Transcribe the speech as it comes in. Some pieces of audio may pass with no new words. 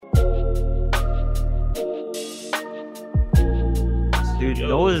Dude,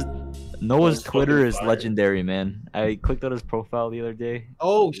 Yo, Noah's that's Twitter fucking is fire. legendary, man. I clicked on his profile the other day.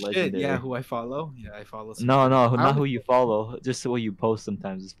 Oh shit! Legendary. Yeah, who I follow? Yeah, I follow. some No, dude. no, I not don't, who you follow. Just what you post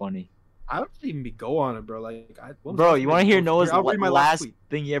sometimes is funny. I don't even go on it, bro. Like, what was the Bro, last you time I want to hear posted? Noah's Here, I'll read my last tweet.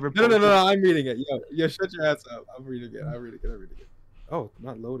 thing you ever No, posted? no. I'm reading it. Yo, shut your ass up. I'm reading it. I'm reading it. Oh,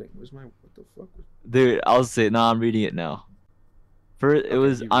 not loading. Where's my? What the fuck? Dude, I'll say no. I'm reading it now. First, it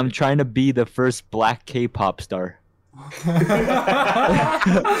was you read I'm it. trying to be the first black K-pop star. That's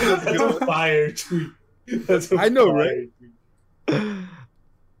a fire tweet. That's a I know, fire right? tweet.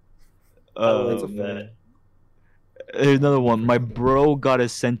 Oh That's a man. Here's another one. My bro got a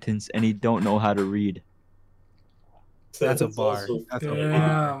sentence and he don't know how to read. That's a bar. also That's a fire.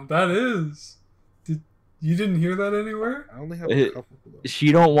 bar. Damn, that is. You didn't hear that anywhere? I only have a It- couple. Though.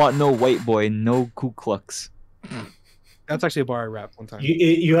 She don't want no white boy, no Ku Klux. That's actually a bar I rapped one time.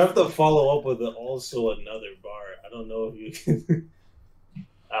 You have to follow up with also another bar. I don't know if you can.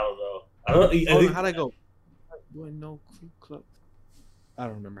 I don't know. I don't. I Oh, think, how'd I go? Do I know Ku Klux? I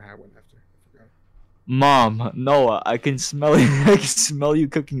don't remember how I went after. I forgot. Mom, Noah, I can smell you. I can smell you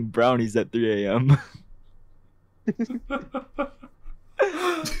cooking brownies at 3 a.m.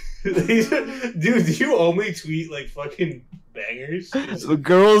 dude, do you only tweet like fucking bangers? The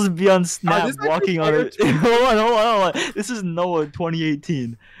girls be on Snap this actually walking on fire it. Hold on. This is Noah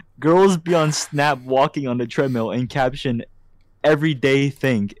 2018. Girls be on Snap walking on the treadmill and caption everyday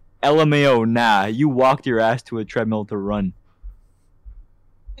thing. LMAO, nah, you walked your ass to a treadmill to run.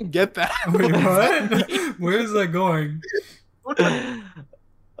 Get that? Wait, what? Where is that going?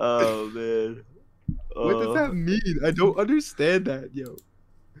 Oh man. What does that mean? I don't understand that, yo.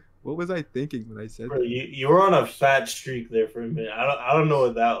 What was I thinking when I said Bro, that? you were on a fat streak there for a minute. I don't know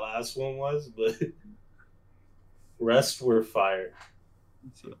what that last one was, but rest were fire.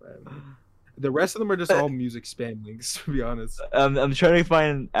 Let's see if I have it. The rest of them are just all music spam links, to be honest. I'm trying to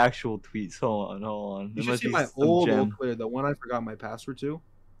find actual tweets. Hold on. You There should must see be my some old gem. Twitter, the one I forgot my password to.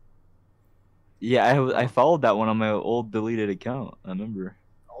 Yeah, I followed that one on my old deleted account. I remember.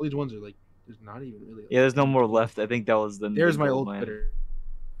 All these ones are like, there's not even really. Yeah, there's no more left. I think that was the. There's my gold old mine. Twitter.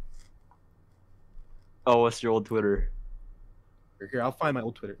 Oh, what's your old Twitter? Here, I'll find my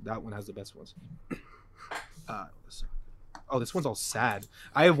old Twitter. That one has the best ones. Oh, this one's all sad.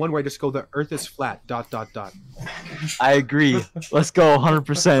 I have one where I just go, the earth is flat, ... I agree. Let's go,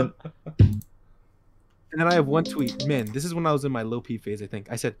 100%. And then I have one tweet. Man, this is when I was in my low P phase, I think.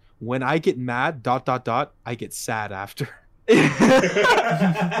 I said, when I get mad, ... I get sad after.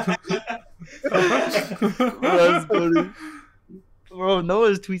 That's funny. Bro,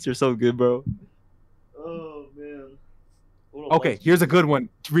 Noah's tweets are so good, bro. Oh man. Okay, here's a good one.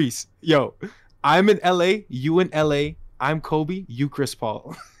 Reese, yo, I'm in LA, you in LA, I'm Kobe, you Chris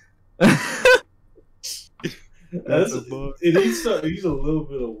Paul. That's, a bar. it needs a little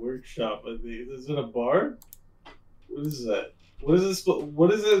bit of workshop. I think. Is it a bar? What is that? What is this?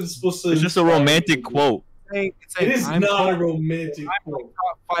 What is it supposed to? It's just a romantic quote. It's It is I'm not a Kobe, romantic I'm quote.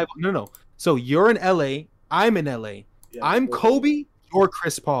 top 5. No. So you're in LA, I'm in LA. Yeah, I'm but- Kobe, you're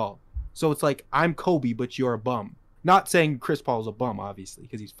Chris Paul. So it's like, I'm Kobe, but you're a bum. Not saying Chris Paul's a bum, obviously,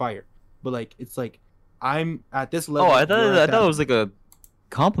 because he's fired. But like, it's like, I'm at this level. Oh, I you're thought at it that was like a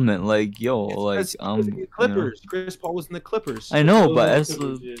compliment. Like, yo, It's like because he was in the Clippers. Chris Paul was in the Clippers. I know, Oh, but that's that's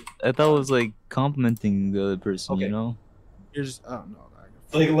what it is. I thought it was like complimenting the other person. Okay. You know. Here's oh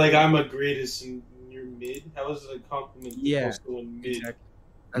no. Like I'm a greatest and you're mid. How is it a compliment? Yeah, Also in mid. Exactly.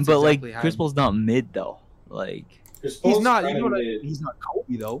 But That's exactly like, how Chris he- Paul's not mid though. Like, Chris He's Paul's not. You kinda know what I mid. He's not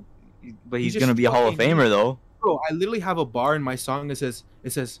Kobe though. but He's he's gonna just be a Hall of fucking- Famer though. Bro, I literally have a bar in my song that says,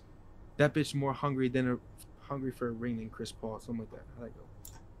 that bitch more hungry for a ring than Chris Paul, something like that. How'd that go?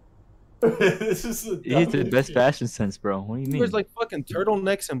 This is the He's the dumbest best shit. fashion sense, bro. What do you He mean? wears like fucking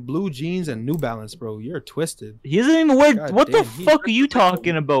turtlenecks and blue jeans and New Balance, bro. You're twisted. He doesn't even wear. God What the damn, he fuck are you dresses like a-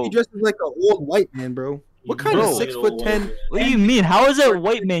 talking He about? dresses like an old white man, bro. What kind Bro. of 6'10" What do you mean? How is that a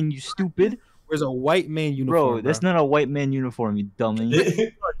white man? You stupid, wears a white man uniform? bro. That's not a white man uniform, you dummy.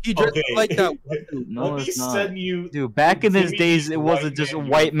 He dresses Okay. like that. No, Let me it's not. send you. Dude, back in those Give me days, the it wasn't white just a man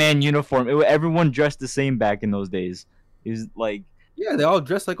white man uniform. Everyone dressed the same back in those days. It was like, Yeah, they all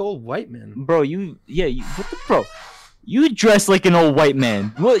dress like old white men. bro, bro, you dress like an old white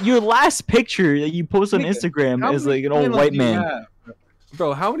man. Well, your last picture that you post on Nigga, Instagram How is many like an old flannels white do you man. have?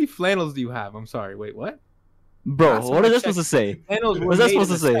 Bro, how many flannels do you have? I'm sorry. Wait, what? Bro, Last what time is I that checked, supposed to say? Flannels were What's that made in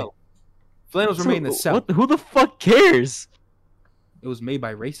supposed the to say? South. Flannels were made in the So, South. who the fuck cares? It was made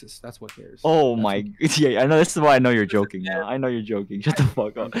by racists. That's what cares. Oh That's my, what- yeah, I know. This is why I know you're joking now. I know you're joking. Shut the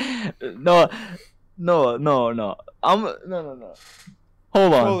fuck up. No. I'm no.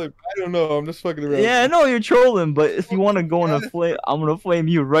 Hold on. Trolling. I don't know. I'm just fucking around. Yeah, I know you're trolling, but if you want to go on a flame, I'm gonna flame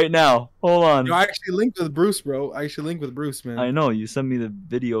you right now. Hold on. No, I actually linked with Bruce, bro. I actually linked with Bruce, man. I know you sent me the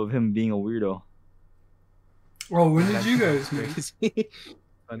video of him being a weirdo. Oh, when did you guys meet? Crazy.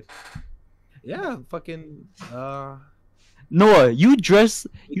 Funny. Yeah, fucking. Noah, you dress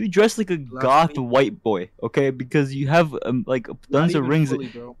like a goth week. white boy, okay? Because you have like tons not of even rings. fully,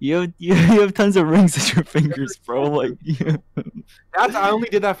 bro. You have tons of rings at your fingers, bro. Like I only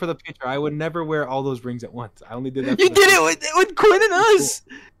did that for the picture. I would never wear all those rings at once. I only did that. you for did the it with Quinn and us.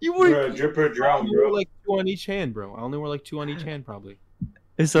 You were. Bro, drip or I drown, only wore bro. like 2 on each hand, bro. I only wore like 2 on each hand, probably.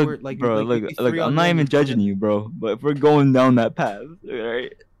 It's so, We're, like, bro. like, Look, maybe look. 3 I'm on not one even and judging 1. you, bro. But if we're going down that path,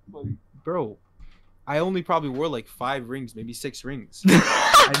 right? Bro, I only probably wore like 5 rings, maybe 6 rings.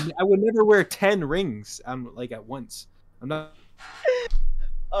 I would never wear 10 rings. Like at once. I'm not.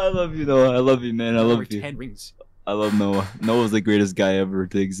 I love you, Noah. I love you, man. I wear love you. 10 rings. I love Noah. Noah's the greatest guy ever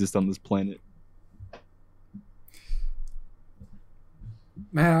to exist on this planet.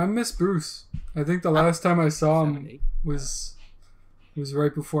 Man, I miss Bruce. I think the last time I saw 7, him 8. was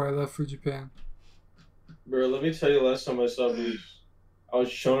right before I left for Japan. Bro, let me tell you, last time I saw Bruce, I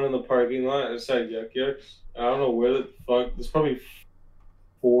was shown in the parking lot outside Yuck Yucks. I don't know where the fuck. This probably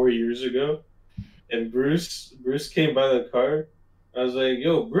 4 years ago, and Bruce came by the car. I was like,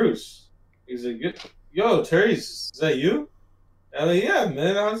 "Yo, Bruce." He's like, "Yo, Terry's, is that you?" And I'm like, "Yeah,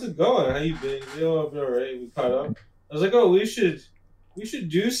 man. How's it going? How you been?" Yo, I've been alright. We caught up. I was like, "Oh, we should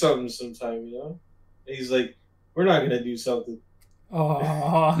do something sometime, you know?" And he's like, "We're not gonna do something."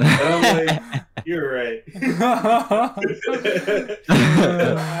 Oh. And I'm like, "You're right."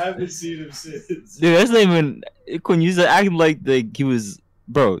 I haven't seen him since. Dude, that's not even. Quinn used to act like he was.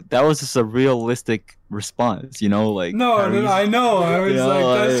 Bro, that was just a realistic response, you know? Like No, Harry's- I know. I was Yeah,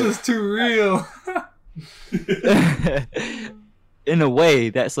 like, that's like- just too real. In a way,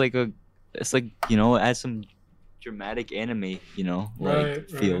 it's like, you know, it adds some dramatic anime, you know, like Right,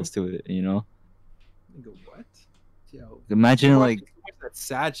 feels to it, you know. Nigga, what? Yo. Imagine You're like, watching so much of that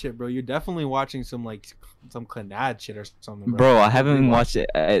sad shit, bro. You're definitely watching some Clannad shit or something, bro, I You're haven't even rewatching watched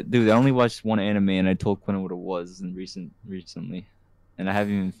it, dude. I only watched one anime, and I told Quinn what it was in recently, and I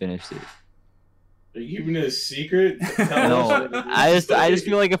haven't even finished it. Are you keeping it a secret? Tell No, us what it is. I just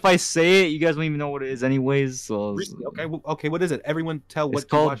feel like if I say it, you guys won't even know what it is, anyways. So Recently. Okay, what is it? Everyone tell what it's you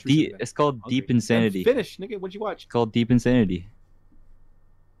called watched recently, then. It's called Hungry. Deep Insanity. Then finish, nigga. What'd you watch? It's called Deep Insanity.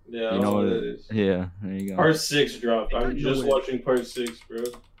 Yeah, I You don't know know what what it it is. Yeah, there you go. Part 6 dropped. I'm I know just it. watching part 6, bro.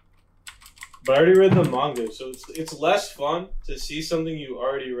 But I already read the manga, so it's less fun to see something you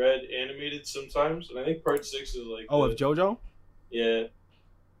already read animated sometimes. And I think part 6 is like. Oh, of JoJo? Yeah.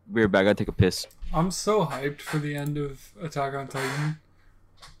 We're back. I gotta take a piss. I'm so hyped for the end of Attack on Titan.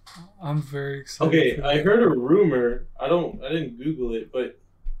 I'm very excited. Okay, for I that. heard a rumor. I didn't Google it, but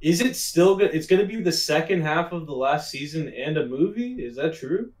is it still good? It's gonna be the second half of the last season and a movie. Is that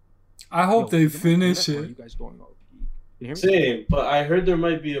true? I hope Yo, they you know what? finish That's why it. You guys going all deep. You hear me? Same, but I heard there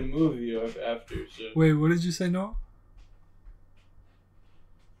might be a movie after. So Wait, what did you say, Noah?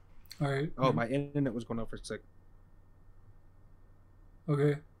 All right. Oh, my internet was going out for a sec.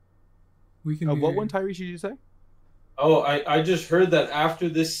 Okay. We can. What hear one, you. Tyrese, did you say? Oh, I just heard that after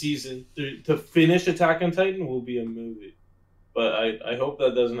this season, to finish Attack on Titan will be a movie. But I hope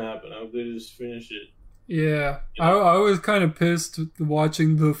that doesn't happen. I hope they just finish it. Yeah, I was kind of pissed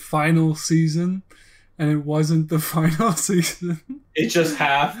watching the final season, and it wasn't the final season. It's just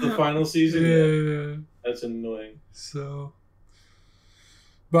half the final season. Yeah. That's annoying. So,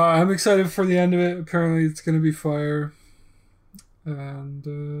 but I'm excited for the end of it. Apparently, it's gonna be fire,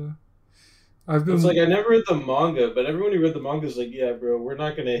 and I've been It's like I never read the manga, but everyone who read the manga is like, yeah, bro, we're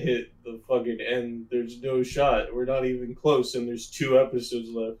not gonna hit the fucking end. There's no shot. We're not even close, and there's 2 episodes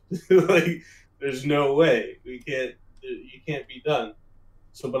left. Like, there's no way you can't be done.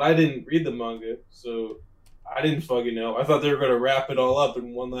 So, but I didn't read the manga, so I didn't fucking know. I thought they were gonna wrap it all up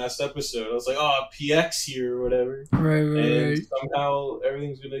in one last episode. I was like, oh, PX here or whatever, right. and somehow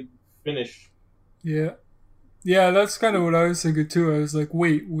everything's gonna finish. Yeah. Yeah, that's kind of what I was thinking too. I was like,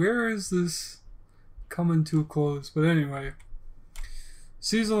 wait, where is this coming to a close? But anyway,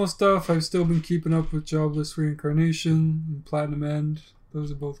 seasonal stuff, I've still been keeping up with Jobless Reincarnation and Platinum End.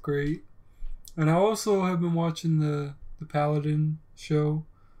 Those are both great. And I also have been watching the Paladin show,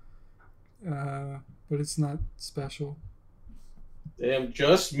 but it's not special. Damn,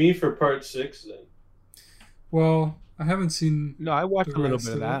 just me for part 6 then. Well, I haven't seen... No, I watched The a little rest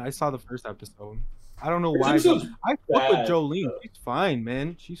bit of of that. it. I saw the first episode. I don't know First why. episode's I fuck with bad, Jolene. though. She's fine,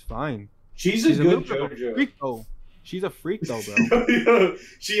 man. She's fine. She's a She's a little good bit of a JoJo. freak though. She's a freak though, bro.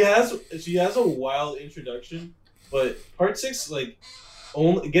 She has a wild introduction, but part 6, like,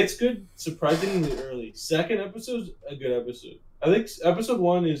 Only it gets good surprisingly early. Second episode's a good episode. I think episode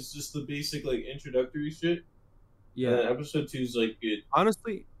 1 is just the basic like introductory shit. Yeah. And then episode 2 is like good.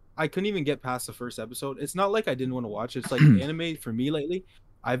 Honestly, I couldn't even get past the first episode. It's not like I didn't want to watch. It's like anime for me lately.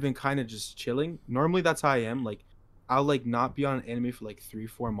 I've been kind of just chilling. Normally that's how I am. Like I'll like not be on an anime for like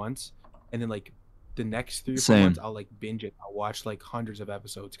 3-4 months, and then like the next 3 or 4 Same. months I'll like binge it. I'll watch like hundreds of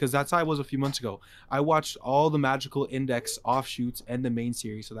episodes because that's how I was a few months ago. I watched all the Magical Index offshoots and the main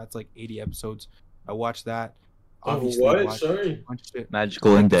series, so that's like 80 episodes. I watched that. Obviously, I What? watched a Sorry. bunch of shit.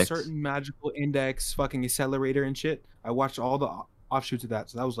 Magical Index. Certain Magical Index, fucking Accelerator and shit. I watched all the offshoots of that,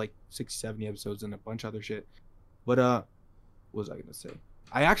 so that was like 60, 70 episodes and a bunch of other shit. But what was I gonna say?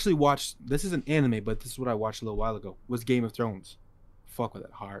 I actually watched. This is an anime, but this is what I watched a little while ago. Was Game of Thrones. Fuck with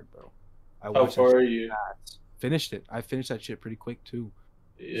it hard, bro. I How watched that far are shit you? fast. Finished it. I finished that shit pretty quick too.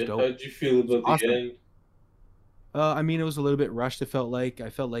 Yeah, dope. how'd you feel about Awesome. the end? I mean, it was a little bit rushed. I felt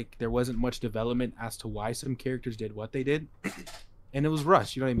like there wasn't much development as to why some characters did what they did, and it was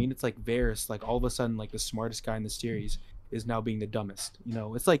rushed. You know what I mean? It's like Varys, like all of a sudden, like the smartest guy in the series is now being the dumbest. You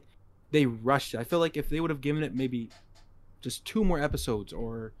know, it's like they rushed it. I feel like if they would have given it maybe just 2 more episodes,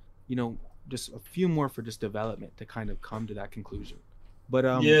 or you know, just a few more for just development to kind of come to that conclusion. But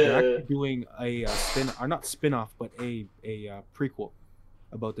they're Yeah. actually doing a not spin-off, but a prequel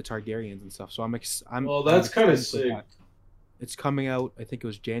about the Targaryens and stuff. So I'm Well, that's kinda excited for sick. that. It's coming out, I think it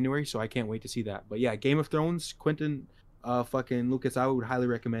was January, so I can't wait to see that. But yeah, Game of Thrones, Quentin fucking Lucas, I would highly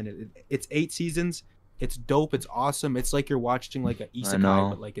recommend it. It's 8 seasons. It's dope. It's awesome. It's like you're watching like a know. isekai,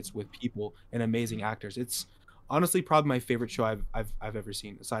 but like it's with people and amazing actors. It's honestly probably my favorite show I've ever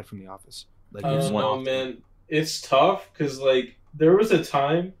seen, aside from The Office. Like I it's don't know, awesome. man. It's tough because like there was a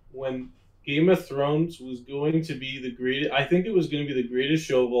time when Game of Thrones was going to be the greatest. I think it was going to be the greatest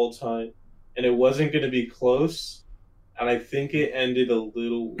show of all time, and it wasn't going to be close. And I think it ended a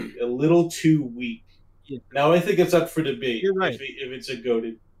little too weak. Yeah. Now I think it's up for debate. You're right. If it's a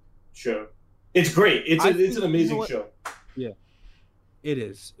goated show, it's great. It's I think- an you know amazing what? show. It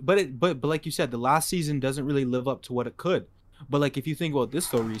is, but like you said, the last season doesn't really live up to what it could. But like if you think about this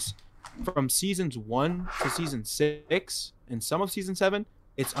though, Reese, from seasons 1 to season 6 and some of season 7,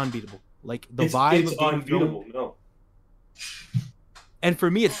 it's unbeatable. Like the vibe It's of Game of Thrones, unbeatable. No. and for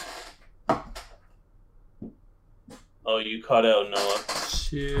me, it's Oh, you cut out, Noah.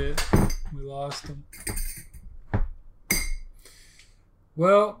 Shit, we lost him.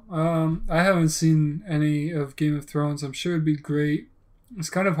 Well, I haven't seen any of Game of Thrones. I'm sure it'd be great. It's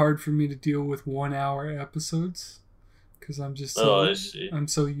kind of hard for me to deal with 1-hour episodes because I'm just so, I see. I'm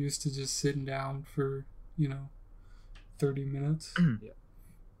so used to just sitting down for 30 minutes. Yeah.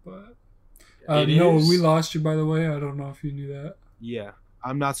 But It no, is- we lost you by the way. I don't know if you knew that. yeah.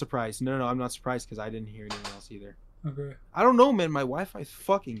 I'm not surprised. No, I'm not surprised because I didn't hear anyone else either. Okay, I don't know, man. My Wi-Fi's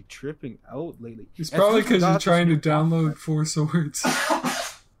fucking tripping out lately. it's As probably soon as we because you're got trying to this new download Four Swords.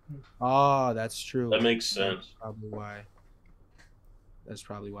 Oh, that's true. That makes sense. That's probably why. That's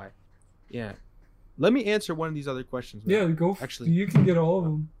probably why. Yeah. Let me answer one of these other questions. man. Yeah, go. Actually- You can get all of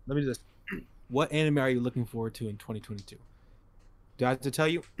them. Let me just. What anime are you looking forward to in 2022? Do I have to tell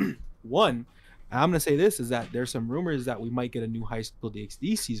you? One, I'm gonna say this is that there's some rumors that we might get a new High School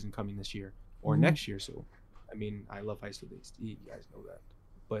DxD season coming this year or Ooh. next year. So, I mean, I love High School DxD. You guys know that.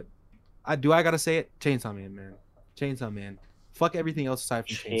 But I gotta say it. Chainsaw Man, man. Chainsaw Man. Fuck everything else aside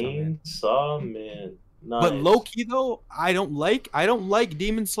from Chainsaw Man. Chainsaw Man. Nice. But low key though, I don't like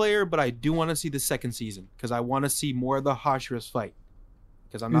Demon Slayer, but I do want to see the second season because I want to see more of the Hashiras fight.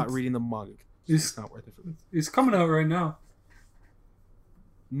 Because I'm not It's- reading the manga. it's- It's not worth it for me. It's coming out right now.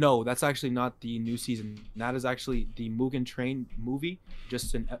 No, that's actually not the new season. That is actually the Mugen Train movie,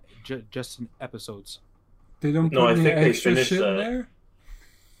 just in episodes. They don't No, I put any think they extra finished shit in that. there.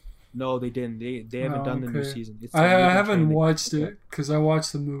 No, they didn't. They haven't Oh, done the new okay. season. It's I the Mugen haven't Train. watched it because I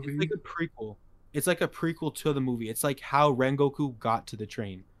watched the It's movie. like a prequel. It's like a prequel to the movie. It's like how Rengoku got to the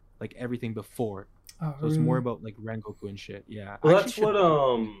train, like everything before. Oh, So it's more really? about like Rengoku and shit. Yeah. Well, I that's actually what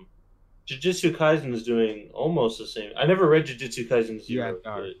should- Jujutsu Kaisen is doing. Almost the same. I never read Jujutsu Kaisen Yeah, Zero. they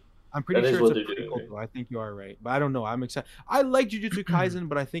are. but I'm pretty that is sure what it's a they're doing, prequel, right? though. I think you are right, but I don't know. I'm excited. I like Jujutsu Kaisen,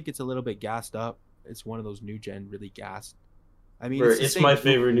 but I think it's a little bit gassed up. It's one of those new gen, really gassed. I mean, Bro, the it's same my group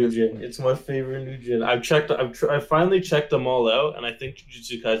favorite new as- gen. It's my favorite new gen. I finally checked them all out, and I think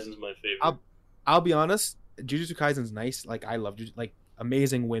Jujutsu Kaisen is my favorite. I'll be honest. Jujutsu Kaisen's nice. Like I love like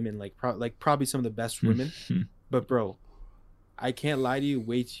amazing women. Like probably some of the best women. But bro, I can't lie to you.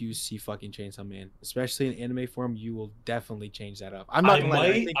 Wait till you see fucking Chainsaw Man, especially in anime form. You will definitely change that up. I'm not. I gonna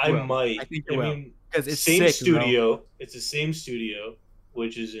lie, might. I might. I think I you will. mean, Because it's same sick, bro. studio. It's the same studio,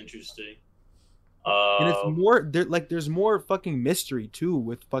 which is interesting. And it's more there. Like there's more fucking mystery too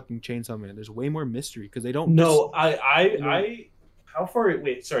with fucking Chainsaw Man. There's way more mystery because they don't. No, I. How far?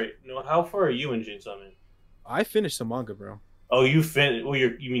 Wait, sorry. No, how far are you in Chainsaw Man? I finished the manga, bro. Oh, you finished. Well,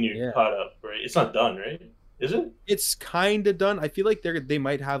 you mean you're Yeah. caught up, right? It's not done, right? Is it? It's kind of done. I feel like they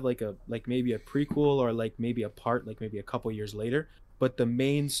might have like maybe a prequel or like maybe a part like maybe a couple years later. But the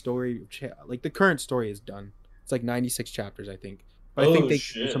main story, like the current story, is done. It's like 96 chapters, I think. But I think they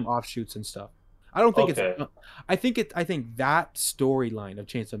do some offshoots and stuff. I don't think Okay. it's. I think that storyline of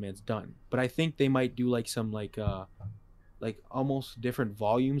Chainsaw Man's done. But I think they might do like some like almost different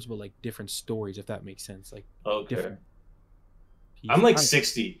volumes, but like different stories, if that makes sense. Like Okay. different. I'm like pieces.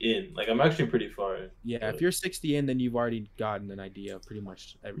 60 in. Like I'm actually pretty far in. Yeah, if you're 60 in, then you've already gotten an idea of pretty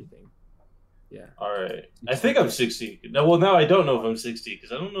much everything. Yeah. All right. I think I'm 60. Now I don't know if I'm 60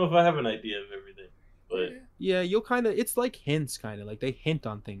 because I don't know if I have an idea of everything. But Yeah, you'll kind of. It's like hints, kind of like they hint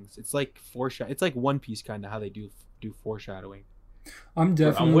on things. It's like foreshadow. It's like One Piece, kind of how they do foreshadowing. I'm I'm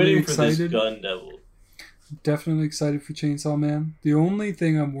definitely waiting for this excited. gun devil. Definitely excited for Chainsaw Man. The only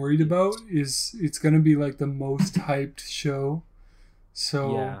thing I'm worried about is it's gonna be like the most hyped show.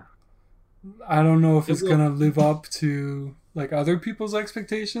 So Yeah. I don't know if It it's will- gonna live up to like other people's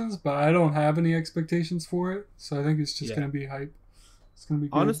expectations, but I don't have any expectations for it. So I think it's just Yeah. gonna be hype. It's gonna be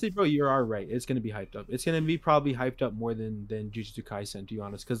good. Honestly, bro, you are right. It's gonna be hyped up. It's gonna be probably hyped up more than Jujutsu Kaisen, to be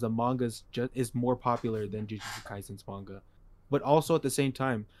honest, because the manga's just is more popular than Jujutsu Kaisen's manga. But also at the same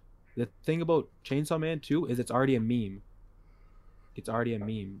time, the thing about Chainsaw Man 2 is it's already a meme. It's already a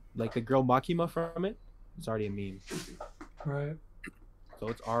meme. Like the girl Makima from it, it's already a meme. Right. So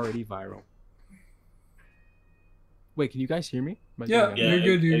it's already viral. Wait, can you guys hear me? Am I Yeah. going out? Yeah,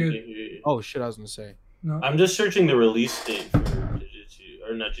 You're good, you're I good. can hear you. Oh shit, I was gonna say. No. I'm just searching the release date for Jujutsu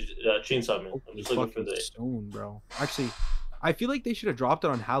or not Jujutsu, Chainsaw Man. I'm just looking for Fucking the. stone, bro. Actually, I feel like they should have dropped it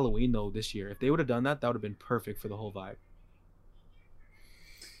on Halloween though this year. If they would have done that, that would have been perfect for the whole vibe.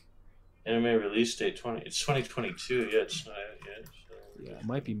 Anime release date 20. It's 2022. Yeah, it's not yet. So. Yeah, it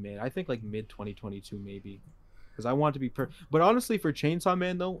might be mid. I think like mid 2022 maybe. Because I want it to be But honestly, for Chainsaw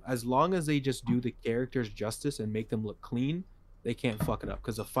Man though, as long as they just do the characters justice and make them look clean, they can't fuck it up.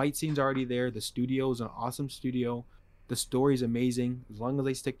 Because the fight scene's already there. The studio is an awesome studio. The story's amazing. As long as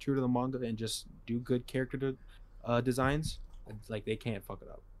they stick true to the manga and just do good character designs, it's like they can't fuck it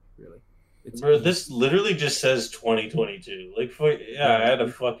up. Really. It's Bro, easy. this literally just says 2022. Like, I had a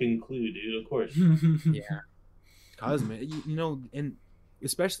fucking clue, dude. Of course. Yeah. Cause man, you know, and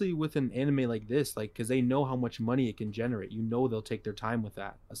especially with an anime like this, like, because they know how much money it can generate. You know, they'll take their time with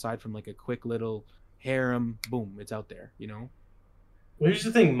that. Aside from like a quick little harem, boom, it's out there. You know. Well, here's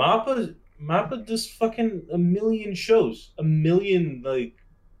the thing, Mappa does fucking a million shows, a million like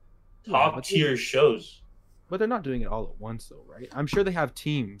Yeah, top but tier shows. But they're not doing it all at once, though, right? I'm sure they have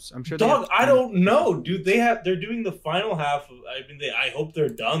teams. I'm sure. Dog, I don't know, dude. They're doing the final half of. I mean, I hope they're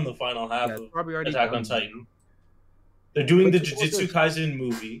done the final half Yeah, it's of probably already Attack done, on Titan. They're doing But the suppose Jujutsu Kaisen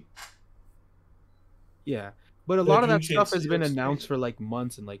movie. Yeah, but a They're lot of that doing stuff has Chainsaw been Man. announced for like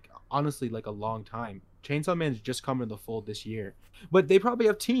months and like honestly like a long time. Chainsaw Man's just coming to the fold this year, but they probably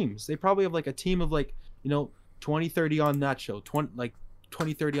have teams. They probably have like a team of like 20-30 on that show,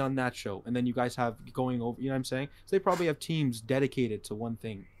 20-30 on that show, and then you guys have going over. You know what I'm saying? So they probably have teams dedicated to one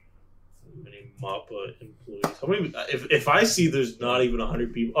thing. How many Mappa employees? How many? If I see there's not even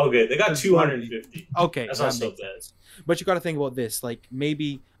 100 people. Okay, they got 250. Okay, That's that not so makes bad. sense. But you got to think about this. Like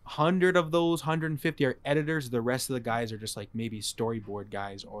maybe 100 of those 150 are editors. The rest of the guys are just like maybe storyboard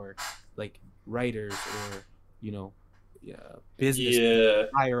guys or like writers or business Yeah.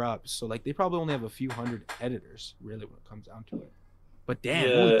 higher ups. So like they probably only have a few hundred editors really when it comes down to it. But damn,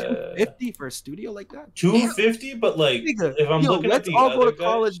 Yeah. only 250 for a studio like that? 250, but like Nigga, if I'm looking at let's the all go other to guys,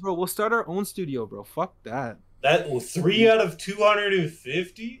 college, bro. We'll start our own studio, bro. Fuck that. that 3 out of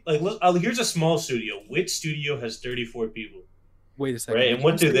 250. Like, look, here's a small studio. Which studio has 34 people? Wait a second. Right, and Did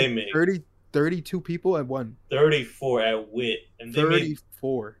what you do say they make? 32 people at one. 34 at Wit, and they made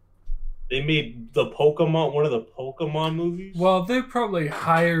 34. they made the Pokemon one of the Pokemon movies. Well, they probably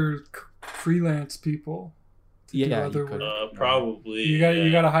hire freelance people to do Yeah, other you could. work. Probably. You got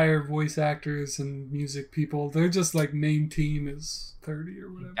yeah. to hire voice actors and music people. They're just like main team is 30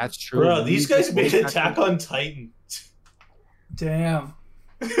 or whatever. That's true. Bro, these guys Music made voice Attack actors. on Titan. Damn.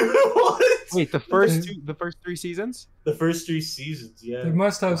 What? Wait, the first 3 seasons? The first 3 seasons, yeah. They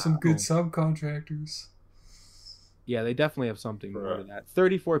must have some good Wow. subcontractors. Yeah, they definitely have something more to Bruh. that.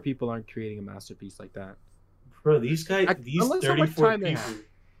 34 people aren't creating a masterpiece like that. Bro, these guys, I- these unless how much 34 time they people have. have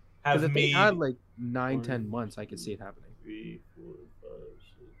Because if they made had like 9, one, 10 months, I could see it happening. 3, 4, 5,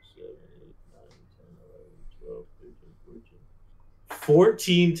 6, 7, 8, 9, 10, 11, 12, 13, 14.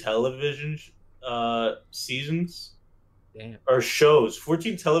 14 television seasons Damn. or shows,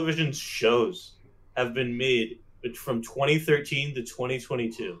 14 television shows have been made from 2013 to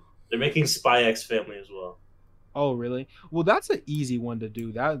 2022. They're making Spy X Family as well. Oh, really? Well, that's an easy one to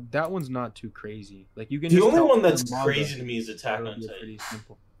do. That one's not too crazy. Like you can. The just only tell one the that's manga, crazy to me is Attack it'll on be Titan. pretty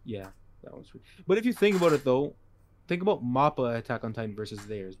simple. Yeah, that one's. But if you think about it though, think about Mappa Attack on Titan versus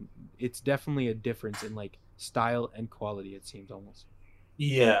theirs. It's definitely a difference in like style and quality. It seems almost.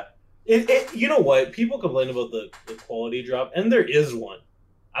 Yeah. You know what? People complain about the quality drop, and there is one.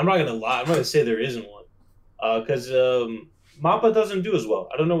 I'm not gonna lie. I'm not gonna say there isn't one, because Mappa doesn't do as well.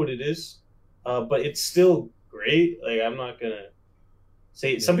 I don't know what it is, but it's still great. Like I'm not gonna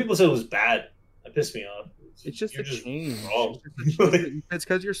say. Some people said it was bad. That pissed me off. It's just You're a change. wrong. It's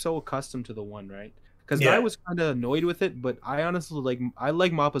because you're so accustomed to the one, right? Because Yeah. I was kind of annoyed with it, but I honestly like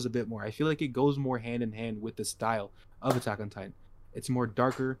Mappa's a bit more. I feel like it goes more hand in hand with the style of Attack on Titan. It's more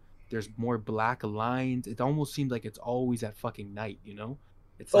darker. There's more black lines. It almost seems like it's always at fucking night, you know?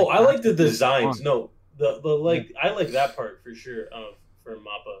 It's Oh, I like the that's really designs. fun. No, the like I like that part for sure. For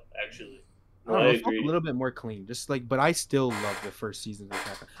Mappa actually. I don't know, it felt a little bit more clean. Just like, but I still love the first season of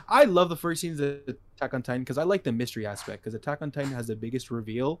Attack on I love the first season of Attack on Titan because I like the mystery aspect. Because Attack on Titan has the biggest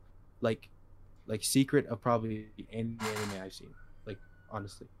reveal, like secret of probably any anime I've seen. Like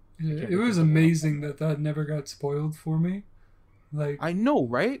honestly, Yeah, can't it was think of one. amazing that never got spoiled for me. Like, I know,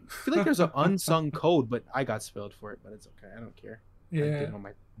 right? I feel like there's an unsung code, but I got spoiled for it. But it's okay. I don't care. I yeah, did on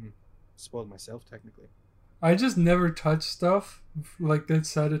my spoiled myself technically. I just never touched stuff like that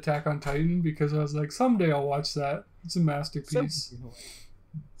said Attack on Titan because I was like, someday I'll watch that. It's a masterpiece.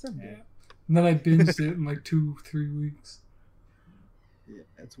 Someday. Yeah. And then I binged it in like 2-3 weeks. Yeah,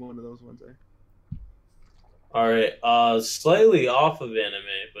 it's one of those ones. All right, slightly off of anime,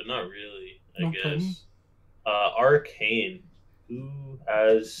 but not really. I No guess. problem. Arcane. Who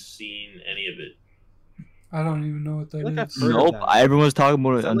has seen any of it? I don't even know what that is. Like I've heard of Nope. that. Everyone's talking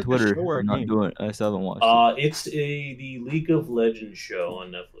about it Sounds on like a Twitter. show or a I'm not game. doing it. I still haven't watched it. It's the League of Legends show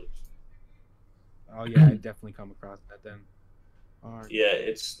on Netflix. Oh yeah, I definitely come across that then. Alright. Yeah,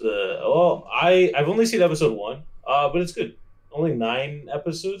 it's I've only seen episode 1, but it's good. Only 9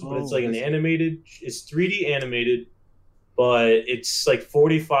 episodes, but it's like an animated. It's 3D animated, but it's like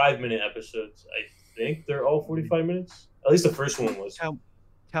 45-minute episodes. I think they're all 45 minutes. At least the first one was.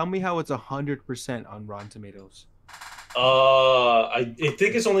 Tell me how it's 100% on Rotten Tomatoes. I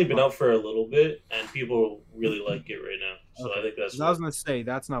think it's only been out for a little bit, and people really like it right now. So I think that's. 'Cause I was gonna say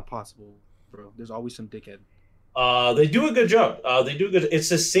that's not possible, bro. There's always some dickhead. They do a good job. They do good. It's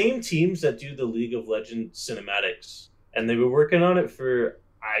the same teams that do the League of Legends cinematics, and they've been working on it for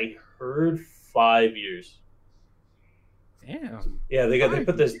I heard 5 years. Damn. Yeah, they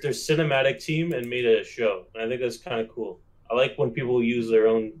put their cinematic team and made a show, and I think that's kind of cool. I like when people use their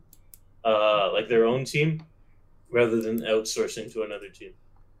own, their own team, rather than outsourcing to another team.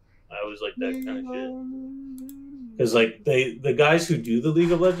 I always like that kind of shit. Because like the guys who do the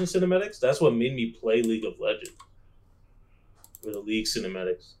League of Legends cinematics, that's what made me play League of Legends, or the League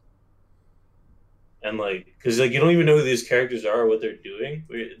cinematics. And like, because like you don't even know who these characters are or what they're doing.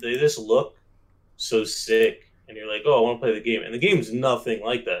 They just look so sick, and you're like, oh, I want to play the game, and the game's nothing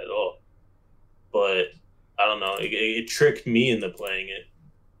like that at all. But I don't know, it tricked me into playing it.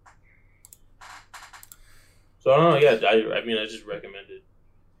 So I don't know. Yeah, I mean, I just recommend it.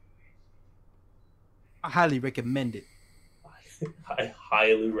 I highly recommend it. I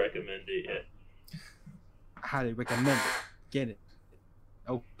highly recommend it. Yeah. I highly recommend it. Get it.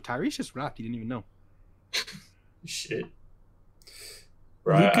 Oh, Tyrese just rapped. You didn't even know. Shit.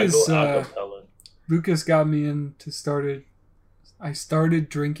 Right. Lucas, I go acapella. Lucas got me I started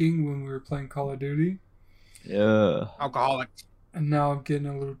drinking when we were playing Call of Duty, Yeah. Alcoholic. and now I'm getting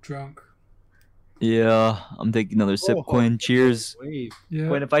a little drunk. Yeah. I'm taking another sip. Oh, Quinn, cheers. Wave. Yeah,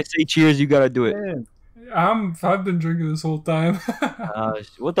 Quinn, if I say cheers, you gotta do it. Man, I've been drinking this whole time.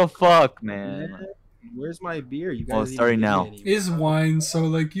 What the fuck, man? where's my beer? You guys Well, didn't starting give me now. any. Is wine, so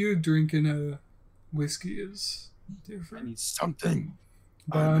like you drinking a whiskey is I different. need something.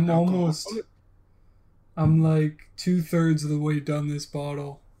 But I'm an I'm like 2/3 of the way done this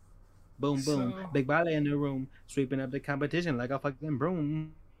bottle. Boom, boom. So- Big body in the room, sweeping up the competition like a fucking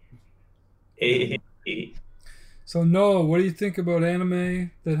broom. Hey. So Noah, what do you think about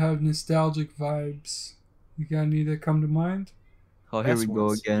anime that have nostalgic vibes? You got any that come to mind? Oh, here Best we go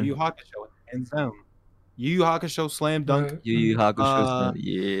ones. again. Yu Yu Hakusho, hands down. Yu Yu Hakusho, slam dunk. Right. Yu Yu Hakusho. Uh,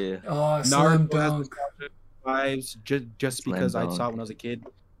 Yeah. Oh, Slam Naruto has Dunk. vibes just Slam because I dunk. saw it when I was a kid.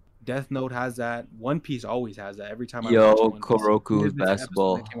 Death Note has that. One Piece always has that. Every time I Yo, watch One Piece. Kuroko's There's this episode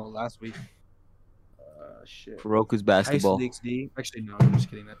basketball. that came out last week. Shit. Kuroko's High basketball. School DxD. Actually, no, I'm just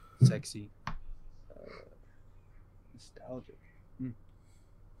kidding. That's sexy. Nostalgic.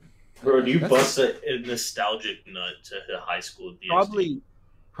 Bro, do you That's- bust a nostalgic nut to the high school DSD?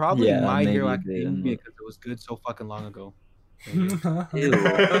 Probably Yeah, My maybe Hero they Academia didn't. because it was good so fucking long ago.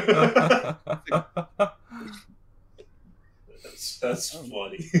 That's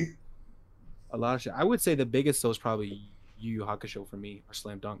funny. A lot of shit. I would say the biggest though is probably Yu Yu Hakusho for me or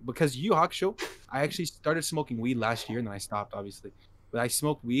Slam Dunk because Yu Yu Hakusho, I actually started smoking weed last year and then I stopped obviously, but I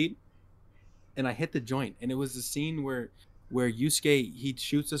smoked weed and I hit the joint and it was the scene where Yusuke he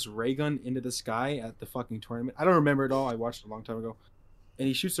shoots this ray gun into the sky at the fucking tournament. I don't remember it all. I watched it a long time ago, and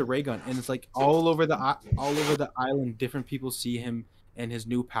he shoots a ray gun and it's like all over the island. Different people see him and his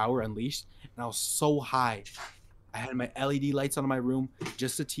new power unleashed, and I was so high. I had my LED lights on in my room,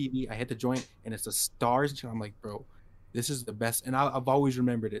 just the TV. I hit the joint, and it's the stars. And shit. I'm like, bro, this is the best. And I've always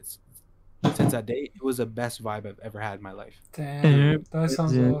remembered it since that day. It was the best vibe I've ever had in my life. Damn, that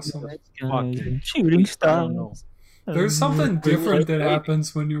sounds awesome. Shooting I don't know. stars. There's something different that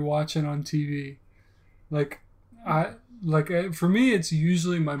happens when you're watching on TV. For me, it's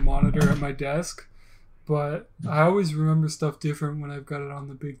usually my monitor at my desk, but I always remember stuff different when I've got it on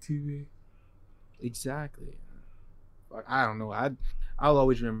the big TV. Exactly. I don't know. I'll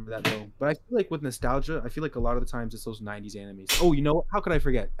always remember that though. But I feel like with nostalgia, I feel like a lot of the times it's those '90s animes. Oh, you know what? How could I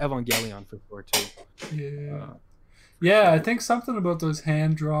forget Evangelion for sure too? Yeah. Yeah, I think something about those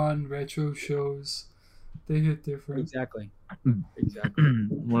hand-drawn retro shows, they hit different. Exactly.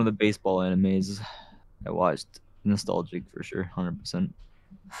 One of the baseball animes I watched. Nostalgic for sure, 100%.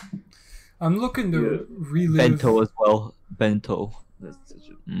 I'm looking to relive. Bento as well. Bento. That's such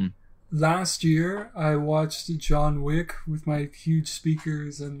a, Last year, I watched John Wick with my huge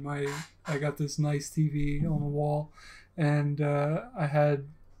speakers and I got this nice TV on the wall, and I had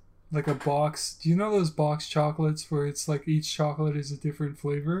like a box. Do you know those box chocolates where it's like each chocolate is a different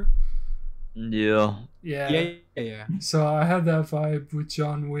flavor? Yeah. Yeah. So I had that vibe with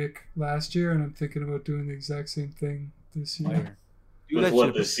John Wick last year, and I'm thinking about doing the exact same thing this year. Fire. Do With that what,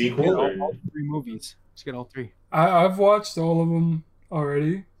 shit. the sequel? All 3 movies. Just get all 3. I've watched all of them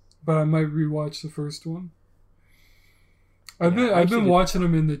already, but I might rewatch the first one. I've been watching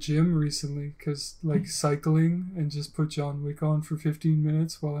them in the gym recently because like cycling and just put John Wick on for 15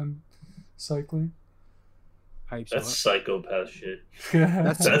 minutes while I'm cycling. That's psychopath shit.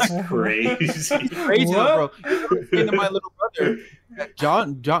 That's crazy. Crazy, bro. Into my little brother,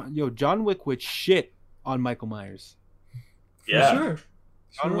 John Wick would shit on Michael Myers. Yeah. Sure.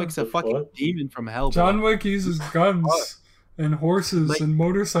 John Wick's a fucking What? demon from hell. Bro. John Wick uses guns and horses and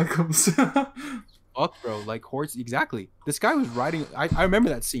motorcycles. Fuck, bro. Like horse. Exactly. This guy was riding. I remember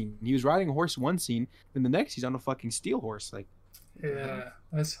that scene. He was riding a horse one scene, then the next he's on a fucking steel horse. Like, Yeah,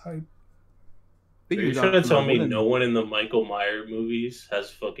 that's hype. Are you trying to tell me no one in the Michael Myers movies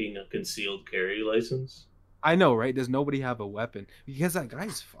has fucking a concealed carry license? I know, right? Does nobody have a weapon? Because that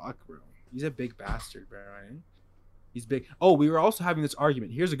guy's fuck, bro. He's a big bastard, bro. Right? He's big. Oh, we were also having this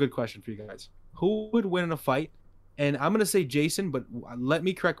argument. Here's a good question for you guys. Who would win in a fight? And I'm gonna say Jason, but let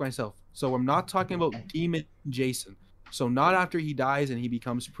me correct myself. So I'm not talking about Demon Jason. So not after he dies and he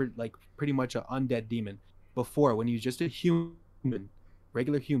becomes pretty much an undead demon. Before, when he was just a human,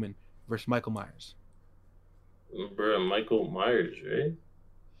 regular human, versus Michael Myers. Bro, Michael Myers, right?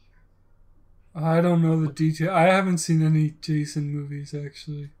 I don't know the detail. I haven't seen any Jason movies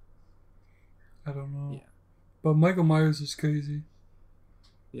actually. I don't know. Yeah. But Michael Myers is crazy.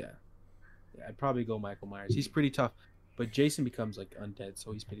 Yeah, I'd probably go Michael Myers. He's pretty tough, but Jason becomes like undead,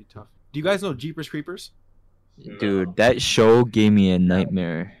 so he's pretty tough. Do you guys know Jeepers Creepers? Dude, that show gave me a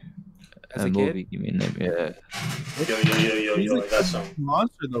nightmare. As a That kid? movie gave me a nightmare. Yo, I got something.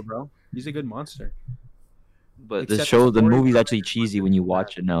 Monster though, bro. He's a good monster. But Except the story movie's was actually cheesy when you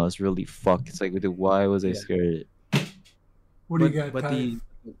watch it now. It's really fucked. It's like, dude, why was I Yeah. scared? What do you got, But Ty?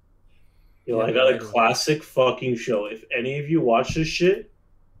 Yo, Yeah, I got a right. classic fucking show. If any of you watch this shit,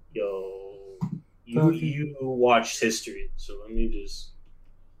 yo, you watched history. So let me just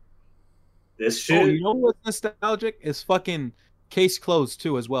this shit. Oh, you know what's nostalgic? Is fucking Case Closed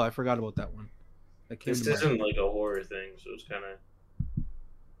too as well. I forgot about that one. That came This to mind. isn't like a horror thing, so it's kind of.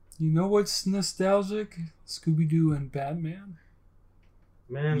 You know what's nostalgic? Scooby-Doo and Batman.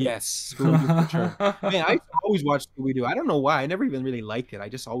 Man, Yes, Scooby-Doo for sure. Man, I always watched Scooby-Doo. I don't know why. I never even really liked it. I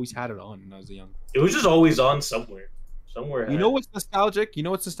just always had it on when I was young. it was just always on somewhere. Somewhere. You know what's nostalgic?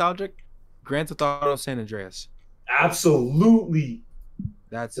 Grand Theft Auto San Andreas. Absolutely.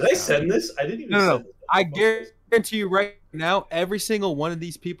 That's Did I nostalgic. send this? I didn't even. No. Send this. I guarantee you right now, every single one of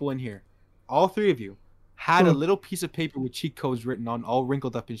these people in here, all 3 of you, had a little piece of paper with cheat codes written on, all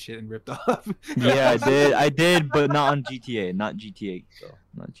wrinkled up and shit and ripped off. Yeah, I did, but not on GTA. Not GTA, so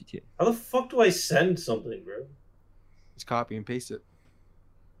not GTA. How the fuck do I send something, bro? Just copy and paste it.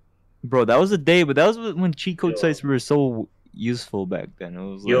 Bro, that was the day, but that was when cheat code Yo. sites were so useful back then. It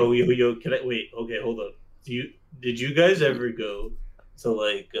was like, Yo, can I wait? Okay, hold up. Did you guys ever go to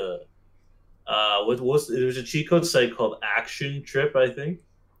like what was there was a cheat code site called Action Trip, I think?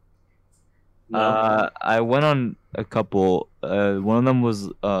 No? I went on a couple. One of them was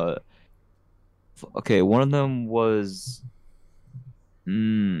okay. One of them was,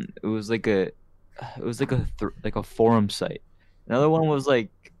 it was like like a forum site. Another one was like,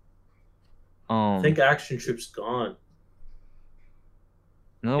 I think Action Trip's gone.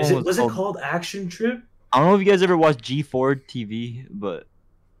 another Is one it was it called Action Trip? I don't know if you guys ever watched G4 TV, but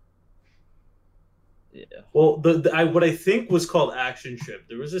yeah. Well, what I think was called Action Trip.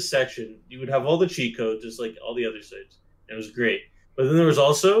 There was a section you would have all the cheat codes, just like all the other sites, and it was great. But then there was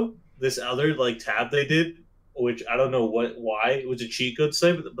also this other like tab they did, which I don't know why it was a cheat code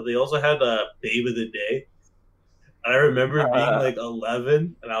site, but they also had a Babe of the Day. I remember being like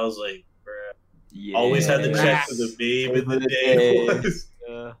 11, and I was like, bruh, Yeah. always had to check who the Babe of the Day was.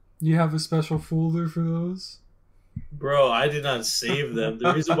 Yeah. You have a special folder for those? Bro, I did not save them.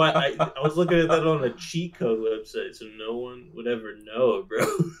 The reason why I was looking at that on a cheat code website, so no one would ever know, bro.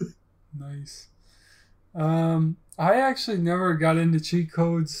 Nice. I actually never got into cheat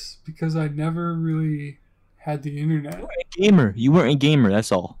codes because I never really had the internet. Gamer. You weren't a gamer.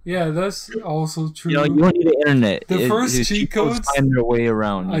 That's all. Yeah, that's also true. You know, you don't need the internet. The first cheat codes find their way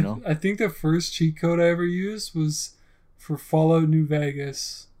around. You know. I think the first cheat code I ever used was for Fallout New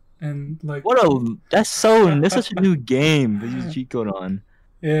Vegas, and like That's such a new game to use cheat code on.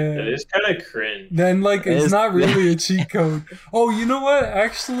 yeah. It is kind of cringe. Then like It it's is- not really a cheat code. Oh, you know what?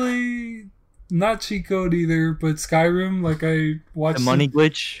 Actually, not cheat code either, but Skyrim. Like I watched The money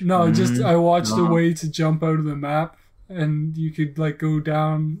glitch. No, just I watched a no. way to jump out of the map, and you could like go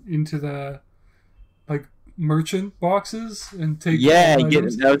down into the like merchant boxes and take. Yeah, all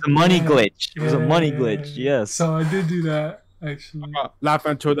items. that was a money Yeah. glitch. It was a Yeah, money yeah, glitch. yeah. Yes. So I did do that actually. Laugh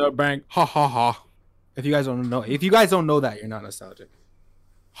into the bank. Ha ha ha. If you guys don't know that, you're not nostalgic.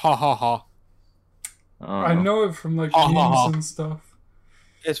 Ha ha ha. I know it from like Ha, ha, ha. games and stuff.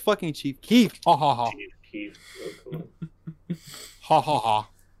 It's fucking Chief Keef. Ha ha ha. Keith, oh, come on. Ha ha ha.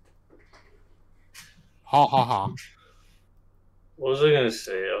 Ha ha ha. What was I gonna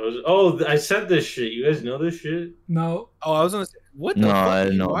say? I said this shit. You guys know this shit? No, Oh, I was gonna say, what the No, fuck I are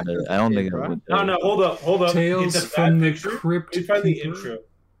didn't you know watching that. this I don't shit, think I bro? would. No, hold up. Tales It's a from bad the picture. Crypt Let me find the Keeper. intro.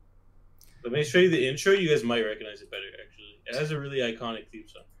 Let me show you the intro. You guys might recognize it better. Actually, it has a really iconic theme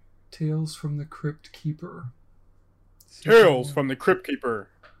song. Tales from the Crypt Keeper. Tales from the Crypt Keeper.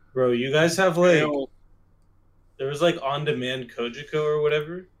 Bro, you guys have like Tales. there was like on-demand Kojiko or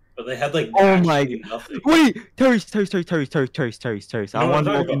whatever, but they had like Oh my actually nothing. Wait, Terry. I You know what want I'm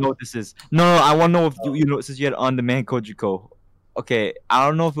to know talking if you about? know what this is. No, I want to know if you know since you had on-demand Kojiko. Okay, I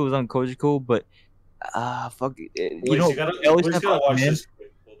don't know if it was on Kojiko, but fuck. You Wait, know, you gotta, they always we just have gotta watch on-demand. this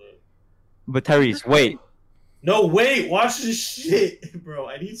quick. Hold up. But Tyrese, wait. No, wait, watch this shit, bro.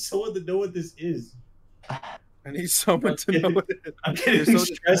 I need someone to know what this is. I need someone to know what it is. I'm getting You're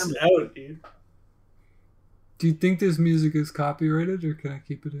so stressed out, dude. Do you think this music is copyrighted, or can I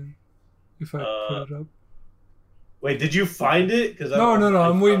keep it in if I put it up? Wait, did you find it? Because No,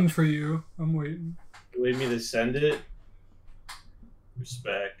 I'm waiting for you. I'm waiting. You waited me to send it.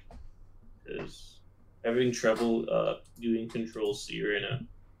 Respect, because having trouble doing Control C right now.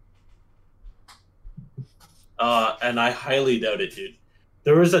 And I highly doubt it, dude.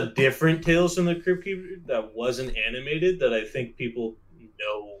 There was a different Tales from the Crypt Keeper that wasn't animated that I think people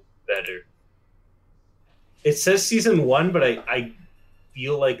know better. It says season 1, but I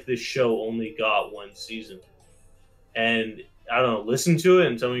feel like this show only got 1 season. And I don't know, listen to it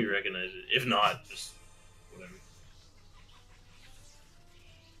and tell me you recognize it. If not, just whatever.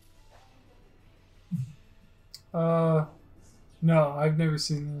 No, I've never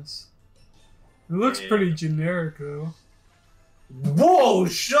seen this. It looks Yeah. pretty generic though. Whoa,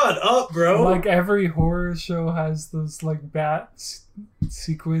 shut up, bro. Like every horror show has those like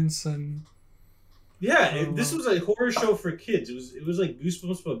sequence and Yeah, this was a horror show for kids. It was like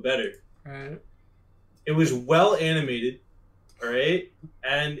Goosebumps but better. right. It was well animated, all right,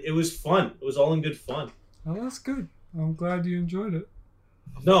 and it was fun. It was all in good fun. Oh, that's good. I'm glad you enjoyed it.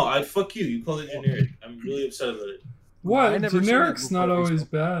 No, I fuck you. You called it generic. I'm really upset about it. What? I never seen Generic's that not before, always so-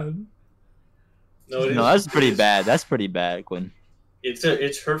 bad. No, it is. No, that's pretty It is. bad. That's pretty bad, Quinn.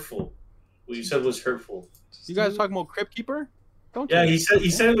 It's hurtful. What you said was hurtful. You guys talking about Crypt Keeper? Don't Yeah, you? he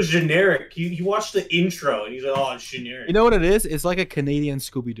said it was generic. He watched the intro and he's like, "Oh, it's generic." You know what it is? It's like a Canadian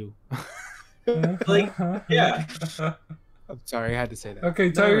Scooby Doo. Like, yeah. I'm sorry, I had to say that. Okay,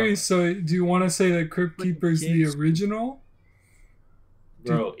 No, no, no. Tyrese. So, do you want to say that Crypt Like Keeper is the games. original,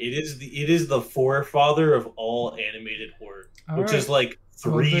 Bro, it is the forefather of all animated horror, which Alright. is like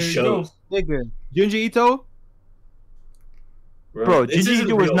Well, 3 there you shows. Nigga, Junji Ito. Bro, this Junji isn't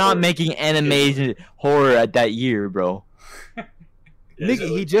Ito was real not horror. making animated horror at that year, bro. Is Nigga, it?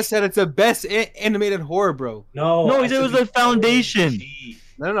 he just said it's the best animated horror, bro. No, No, I he said it was the the foundation.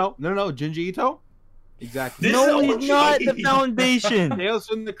 OG. No, Junji Ito. Exactly. This No, is he's not the OG. foundation. Tales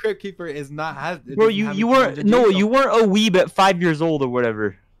from the Crypt Keeper is not has. it Bro, doesn't have you anything weren't with Junji no, Ito. you weren't a weeb at 5 years old or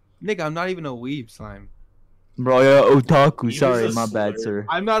whatever. Nigga, I'm not even a weeb, slime. Bro, yeah, otaku. Weeb Sorry, is a my bad, slur. sir.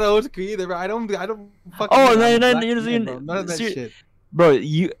 I'm not a otaku either, bro. I don't fucking. Oh, I'm no, a no, black you're- man, bro. None of that shit. Bro,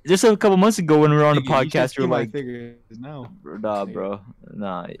 you just a couple months ago when we were on the Nigga, you should podcast, see you were my like, figures now. nah, bro,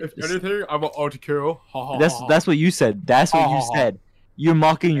 nah. it's- anything, I'm an otaku. That's what you said. That's what you Ha, ha, ha. said. You're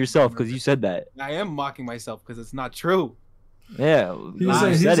mocking yourself because you said that. I am mocking myself because it's not true. Yeah, He's you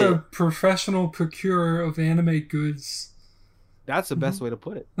a said it. professional procurer of anime goods. That's the best way to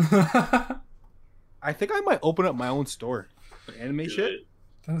put it. I think I might open up my own store for anime shit. Good.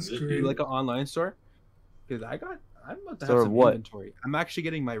 That's Just great. Do like an online store. Because I'm about to Store have of some what? inventory. I'm actually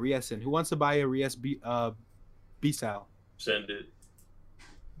getting my Rias in. Who wants to buy a Rias B style? Send it.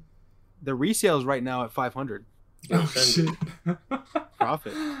 The resales right now at 500 Oh Send shit. it.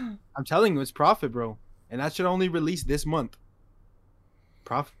 profit. I'm telling you, it's profit, bro. And that should only release this month.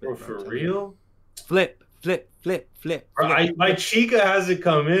 Profit. Bro, I'm for telling you. real? Flip. Bro, my Chica hasn't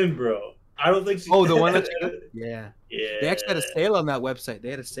come in, bro. I don't think she. Oh, the one that Yeah. Yeah. They actually had a sale on that website. They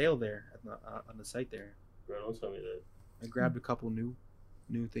had a sale there on the site there. Bro, don't tell me that. I grabbed a couple new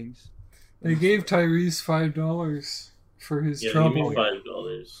things. They gave Tyrese $5 for his Yeah, give me trouble.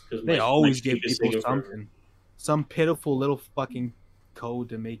 $5 because They always give people something. Some pitiful little fucking code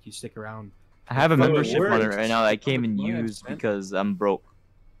to make you stick around. I have a Bro, it membership on it works. right now that I can't even Money I've use spent. because I'm broke.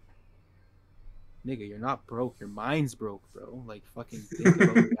 Nigga, you're not broke. Your mind's broke, bro. Like, fucking think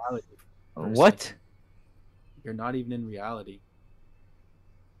about reality. for a What? second. You're not even in reality.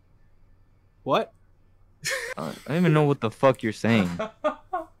 What? I don't even know what the fuck you're saying.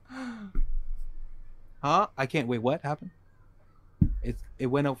 Huh? I can't wait. What happened? It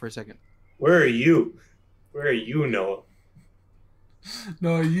went out for a second. Where are you? Where are you, Noah?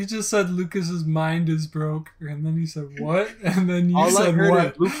 No, you just said Lucas's mind is broke, and then he said what? And then you All I said heard what?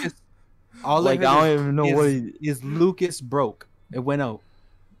 is Lucas. All Like, I I heard don't even know is, what he... is Lucas broke. It went out.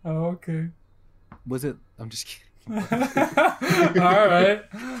 Oh, okay. Was it? I'm just kidding. All right.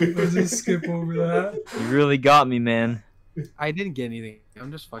 Let's just skip over that. You really got me, man. I didn't get anything.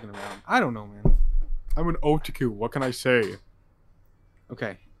 I'm just fucking around. I don't know, man. I'm an otaku. What can I say?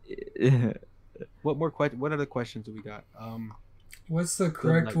 Okay. What more What other questions do we got? What's the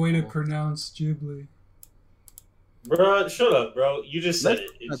correct like way to cool. pronounce Ghibli? Bro, shut up, bro. You just said Let's it.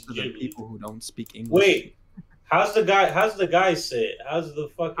 cut It's to the Ghibli. people who don't speak English. Wait, how's the guy say it? How's the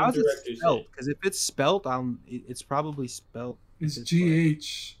fucking How's it director say spelled? it? Because if it's spelled, it's probably spelled. It's It's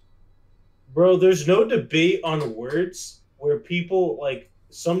GH. Bro, there's no debate on words where people like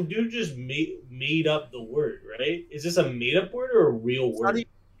some dude just made up the word, right? Is this a made up word or a real It's not, word?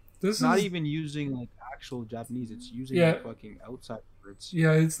 This it's not is even using like actual Japanese. It's using Yeah. like, fucking outside words.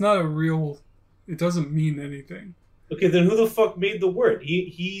 yeah. It's not a real. It doesn't mean anything. Okay, then who the fuck made the word?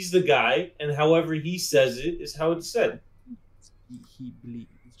 He's the guy, and however he says it is how it's said.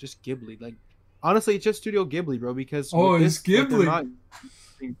 It's just Ghibli. Like honestly, it's just Studio Ghibli, bro. Because Oh, with it's this, like, they're Ghibli. not-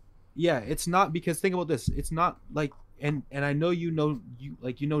 yeah, it's not because think about this. It's not like and I know you know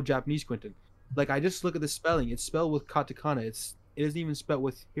Japanese, Quentin. Like I just look at the spelling. It's spelled with katakana. It isn't even spelled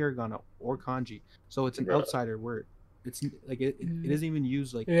with hiragana or kanji. So it's an Bro. outsider word. It's like it doesn't even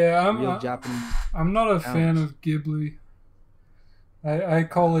use like Yeah, real Japanese. I'm not a fan Ouch. of Ghibli. I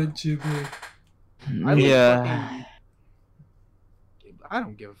call it Ghibli. I like Yeah. I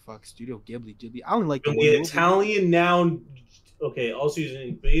don't give a fuck. Studio Ghibli. I only like And one the movie. Italian noun, okay, also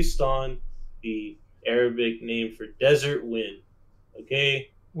using based on the Arabic name for desert wind.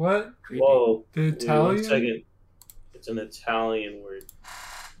 Okay, What? Creepy. whoa, The wait 1 Italian? second. It's an Italian word.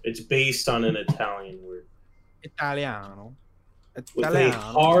 It's based on an Italian word Italiano. with a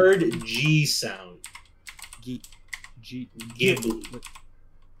hard G sound. G. Ghibli.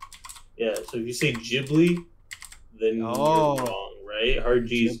 Yeah, so if you say Ghibli, then Oh. you're wrong, right? Hard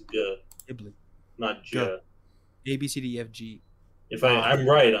G is G, Ghibli. not J. G. A B C D E F G. If I'm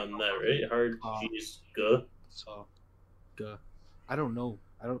right on that, right? Hard G is G. So, G. I don't know.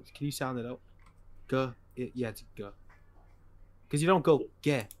 Can you sound it out? G. Yeah, it's G. Because you don't go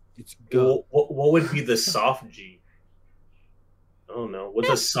G. It's G. What would be the soft G? I don't know. What's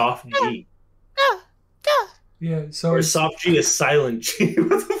a soft G? Yeah, so Or it's, soft G is silent G.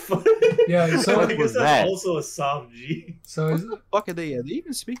 What the fuck? Yeah, so- I What guess was that's that? also a soft G. so What is, the fuck are they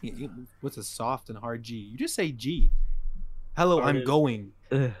even speaking? What's a soft and hard G? You just say G. Hello, Hard I'm is- going.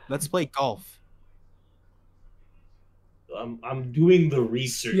 Ugh. Let's play golf. I'm doing the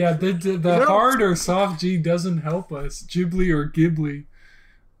research. yeah, the No. hard or soft G doesn't help us. Ghibli or Ghibli.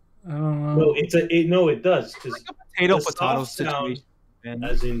 I don't know. No, it does because Potato The potato soft sound- situation. Man.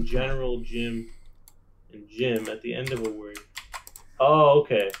 as in general, Jim, and Jim at the end of a word. Oh,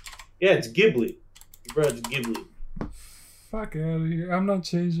 okay. Yeah, it's Ghibli, bro. It's Ghibli. Fuck out of here. I'm not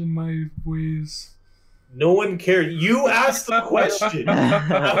changing my ways. No one cared. You asked the question.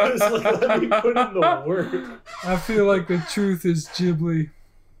 I was like, let me put in the word. I feel like the truth is Ghibli.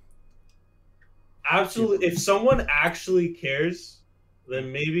 Absolutely. If someone actually cares,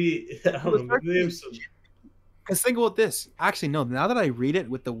 then maybe I don't know. Maybe they have some. Because think about this. Actually, no. Now that I read it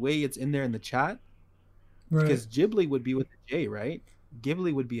with the way it's in there in the chat, Right. because Ghibli would be with a J, right?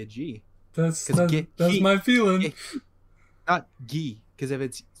 Ghibli would be a G, That's 'cause that's my feeling. G- not Gi. Because if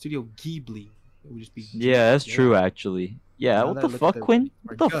it's Studio Ghibli, it would just be. Yeah, that's true actually. Yeah, Now what that the I look at fuck, their- Quinn?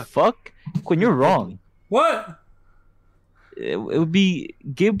 or What the G. fuck? Quinn, you're wrong. What? It would be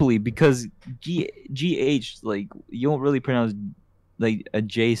Ghibli because GH, like, you don't really pronounce like a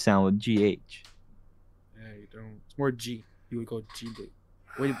J sound with GH. Yeah, you don't. It's more G. You would go Ghibli.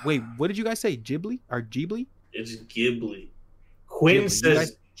 Wait. What did you guys say? Ghibli or Ghibli? It's Ghibli. Quinn Ghibli. You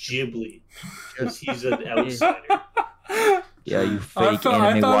says Ghibli because he's an outsider. Yeah, you I fake thought,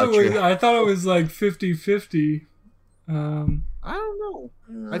 anime watcher. I thought it was like 50-50. I don't know.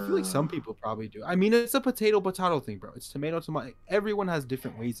 I feel like some people probably do. I mean, it's a potato thing, bro. It's tomato. Everyone has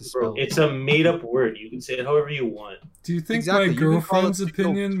different ways to spell Bro, it. it's a made-up word. You can say it however you want. Do you think Exactly, my you can call it girlfriend's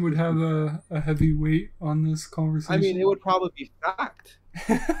signal. opinion would have a heavy weight on this conversation? I mean, it would probably be fact.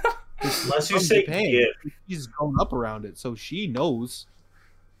 Unless you From say Japan. gift. She's grown up around it, so she knows.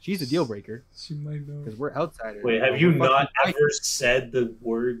 She's a deal breaker She might know. because we're outsiders. Wait, have We're you fucking not white. ever said the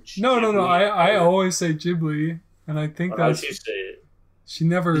word? No. Ghibli? I always say Ghibli, and I think How'd that's you say it? she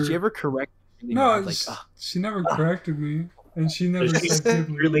never. Did you ever correct? me? No, Like, she never corrected me, and she never Does she said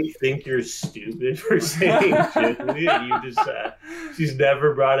Ghibli. really think you're stupid for saying Ghibli? And you just she's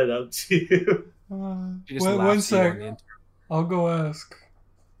never brought it up to you. she just One laughs at you on sec, the internet. I'll go ask.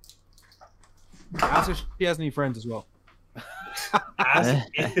 Ask her if she has any friends as well. Ask.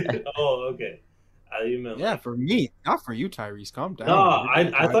 Oh, okay. You meant Yeah, like- for me, not for you, Tyrese. Calm down. No, You're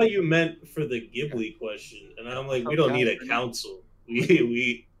doing I fine. thought you meant for the Ghibli question, and I'm like, we don't need a council.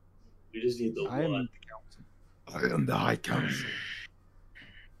 We just need the I am one. I am the High Council.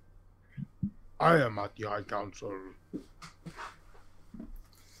 I am at the High Council.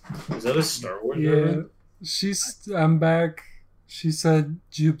 Is that a Star Wars? Yeah, reference? I'm back. She said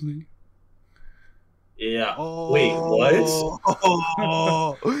Ghibli. Yeah. Oh, Wait, what?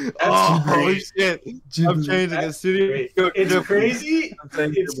 Oh, That's oh great. shit! I'm Ghibli. changing the That's city. Great. It's crazy. I'm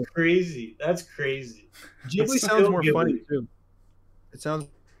saying It's crazy. That's crazy. Ghibli It's sounds still more Ghibli. funny too. It sounds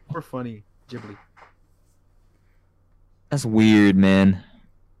more funny. Ghibli. That's weird, man.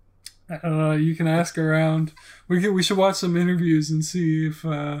 You can ask around. We should watch some interviews and see if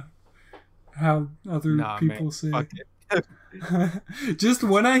how other Nah, people man. say. Fuck it. Just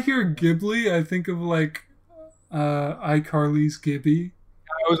when I hear Ghibli, I think of like iCarly's Gibby.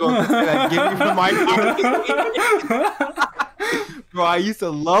 I was going to say that. Give me from iCarly. Bro, I used to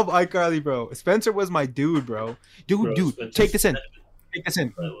love iCarly, bro. Spencer was my dude, bro. Dude, Spencer take this in. said- Take this in.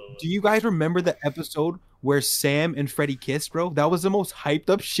 Wait, wait, wait. Do you guys remember the episode where Sam and Freddie kissed, bro? That was the most hyped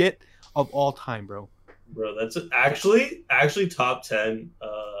up shit of all time, bro. Bro, that's actually top 10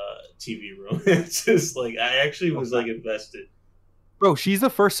 TV romance. Just like I actually was like invested. Bro, she's the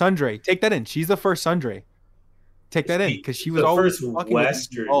first Sundre. Take that in. She's the first Sundre. Take that in, because she was The always first fucking with-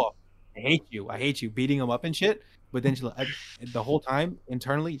 Western. Oh, I hate you, beating him up and shit. But then the whole time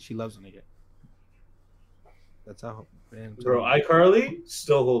internally, she loves the nigga. That's how. Man, I'm Bro, telling you. iCarly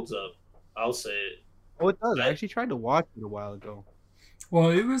still holds up. I'll say it. Oh, it does. I actually tried to watch it a while ago. Well,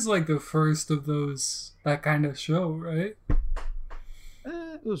 it was like the first of that kind of show, right?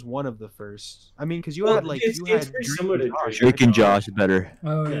 It was one of the first. I mean, because you Well, had like it's you had very Drake similar to and Josh, Drake and Josh better.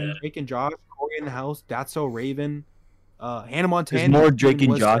 Oh Yeah. yeah. Drake and Josh, Corey in the House, That's So Raven, Hannah Montana. There's more Drake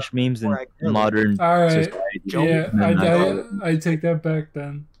and was, Josh memes than more iCarly. modern All right. society. Joe- Yeah, than I take that back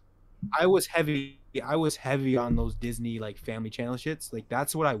then. I was heavy on those Disney like Family Channel shits. Like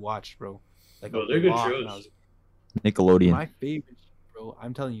that's what I watched, bro. Like Bro, a they're good lot shows. when I was- Nickelodeon. My favorite, bro.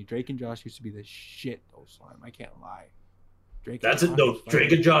 I'm telling you, Drake and Josh used to be the shit. Though, Slime. I can't lie. Drake. That's and it. Josh No, was Drake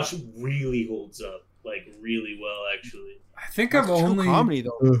fucking- and Josh really holds up, like really well, actually. I think That's I've true only comedy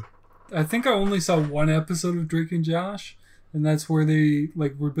though. I think I only saw one episode of Drake and Josh, and that's where they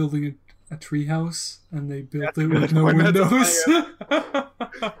like were building a tree house, and they built it with no windows.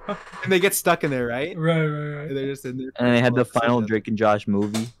 And they get stuck in there, right? Right. And they're just in there. And they had the final Drake and Josh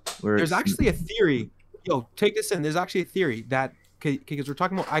movie where There's actually a theory. Yo, take this in. There's actually a theory that because we're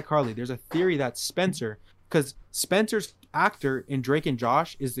talking about iCarly, there's a theory that Spencer, because Spencer's actor in Drake and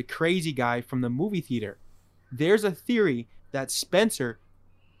Josh is the crazy guy from the movie theater. There's a theory that Spencer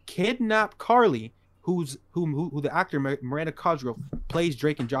kidnapped Carly, who the actor Miranda Cosgrove plays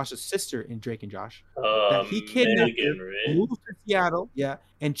Drake and Josh's sister in Drake and Josh. That he kidnapped her, right? moved to Seattle,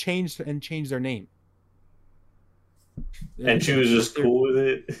 and changed their name. And she was just cool with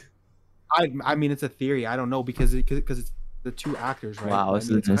it. I mean, it's a theory. I don't know because it's the two actors, right? wow, I this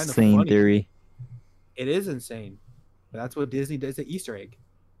mean, is an it's kinda insane funny. theory. It is insane. But that's what Disney does. It's an Easter egg.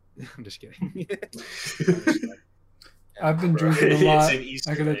 I'm just kidding. I've been Bro, drinking a it's lot. an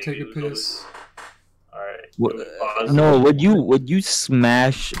Easter I gotta egg. take a It was piss. Alright. What- can we pause? No, would you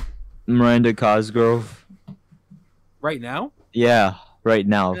smash Miranda Cosgrove? Right now? Yeah, right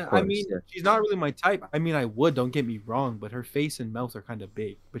now. Of Yeah, course. I mean, yeah. she's not really my type. I mean, I would. Don't get me wrong, but her face and mouth are kind of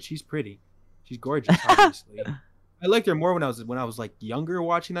big. But she's pretty. She's gorgeous. Obviously, I liked her more when I was like younger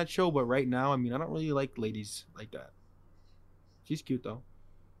watching that show. But right now, I mean, I don't really like ladies like that. She's cute though.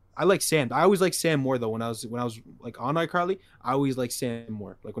 I like Sam. I always like Sam more though. When I was like on iCarly, I always like Sam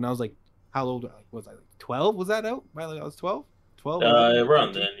more. Like when I was like, how old was I? Like 12? Was that out? I was 12. 12.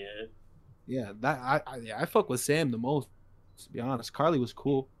 Around then, yeah. Yeah, that I fuck with Sam the most. To be honest, Carly was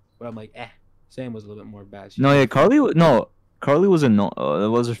cool, but I'm like, Sam was a little bit more bad. No, yeah, Carly was annoying. That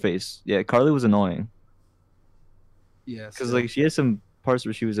was her face. Yeah, Carly was annoying. Yeah, Because like she had some parts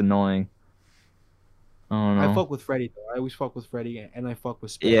where she was annoying. I don't know. I fuck with Freddie though. I always fuck with Freddie, and I fuck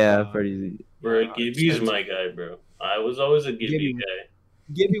with Spencer. Yeah, Freddie. Bro, Gibby's Spencer. my guy, bro. I was always a Gibby Gibby. guy.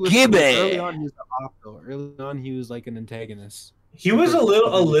 Gibby was Gibby! early on. He was the op though. Early on, he was like an antagonist. He was a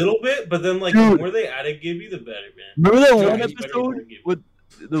little bit, but then like Dude. the more they added Gibby, the better, man. Remember that Yeah, one he's better episode than Gibby. with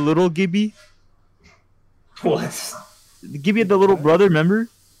the little Gibby? What? Gibby had the little brother, remember?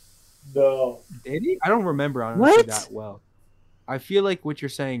 No. Did he? I don't remember honestly What? that well. I feel like what you're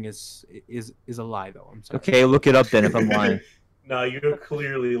saying is a lie though. I'm sorry. Okay, look it up then if I'm lying. No, you're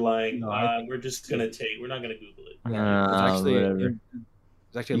clearly lying. No, I We're just gonna we're not gonna Google it. Whatever.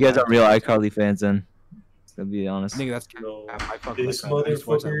 It's actually You guys a are real iCarly fans then. To be honest. Nigga, that's cap. No, I fuck with this iCarly. I used to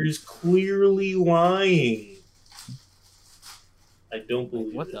watch that motherfucker is clearly lying. I don't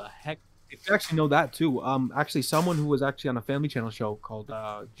believe What it. the heck? If you actually know that too, actually someone who was actually on a Family Channel show called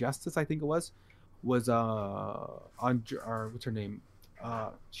Justice, I think it was on or what's her name?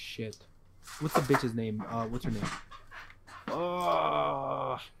 Shit. What's the bitch's name? What's her name?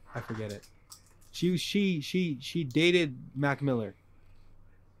 Oh, I forget it. She dated Mac Miller.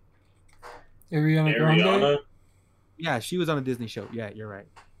 Ariana Grande. Ariana Yeah, she was on a Disney show. Yeah, you're right.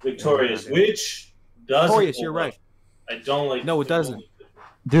 Victorious, Yeah. which doesn't. Victorious, hold you're right. up. I don't like. No, it doesn't.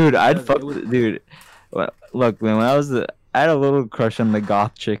 Dude, I'd It fuck was- with dude. Look, man, I had a little crush on the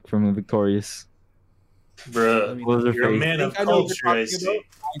goth chick from Victorious. Bruh, I mean, What was her you're a face? man I of think I know what you're culture, I talking see.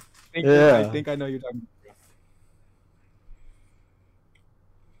 about. Yeah. I think I know you're talking about.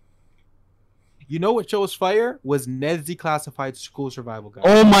 You know what show was fire? Was Ned's Declassified School Survival Guide.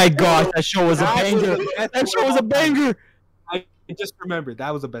 Oh my gosh, that show was a That was banger. the best That show one was a of all time. banger. I just remembered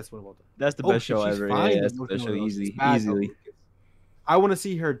that was the best one of all time. That's the Oh, best show she's ever. fine, Yeah, that's the no, best no, show no, easily. she's bad, though, Easily. Lucas. I want to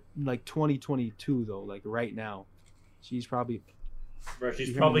see her like 2022 though, like right now. She's probably Bro, she's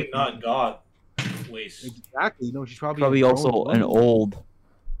You probably hear me? not God. Waste. exactly. No, she's probably Probably a grown also an woman. old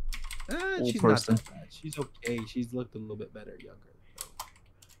She's person. not that bad. She's okay. She's looked a little bit better younger.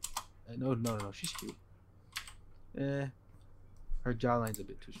 No. She's cute. Her jawline's a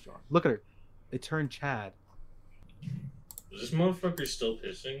bit too strong. Look at her. They turned Chad. Is this motherfucker still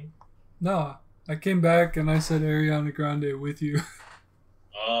pissing? No, I came back and I said Ariana Grande with you.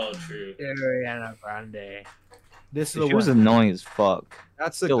 Oh, true. Ariana Grande. This is She the was one. annoying as fuck.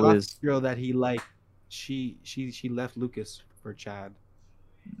 That's the still goth is. girl that he liked. She left Lucas for Chad.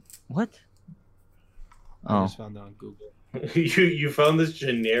 What? I Oh, just found that on Google. you found this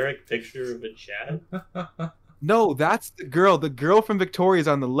generic picture of a chat? No, that's the girl from Victoria's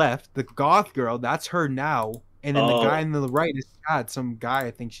on the left. The goth girl, that's her now. And then Oh. the guy on the right is Chad, some guy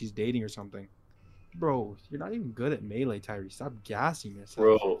I think she's dating or something. Bro, you're not even good at melee, Tyree. Stop gassing yourself.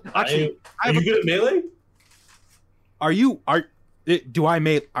 Bro, Actually, I are have you a- good at melee? do I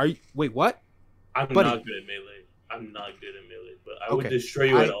melee? Wait, what? I'm Buddy. not good at melee. I'm not good at melee, but I would Okay. destroy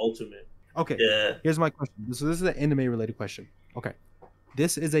you at ultimate. Okay. Yeah. Here's my question. So this is an anime related question. Okay.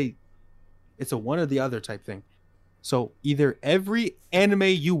 It's a one or the other type thing. So either every anime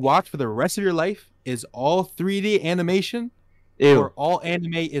you watch for the rest of your life is all 3D animation, Ew. or all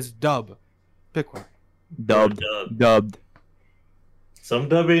anime is dub. Pick one. Dubbed. Dub. Dubbed. Some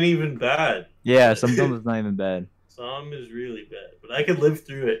dub ain't even bad. Yeah, sometimes it's not even bad. Some is really bad, but I could live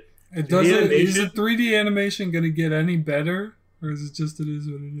through it. It 3D doesn't. Is animation? the 3D animation gonna get any better, or is it just it is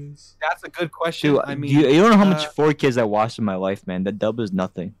what it is? That's a good question. Dude, I mean, you don't know how much uh, 4Kids I watched in my life, man. That dub is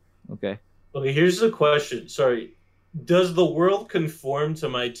nothing. Okay. Okay, here's the question. Sorry. Does the world conform to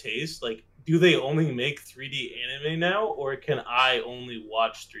my taste? Like, do they only make 3D anime now, or can I only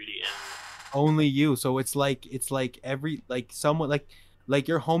watch 3D anime? only you. So it's like every someone like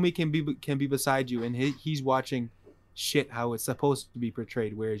your homie can be beside you, and he's watching shit how it's supposed to be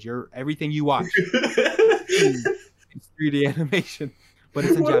portrayed, whereas everything you watch is 3D animation, but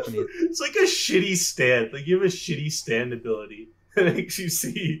it's in What if- Japanese. It's like a shitty stand. Like, you have a shitty stand ability. It makes you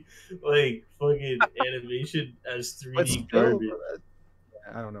see, like, fucking animation as 3D But still, garbage.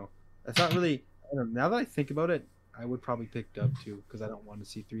 I don't know. That's not really. I don't know. Now that I think about it, I would probably pick dub too because I don't want to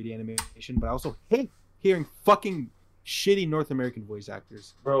see 3D animation, but I also hate hearing fucking shitty North American voice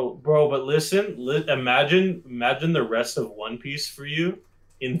actors. Bro, but listen, imagine the rest of One Piece for you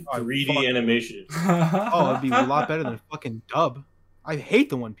in Oh, 3D fuck. animation. Oh, it'd be a lot better than fucking dub. I hate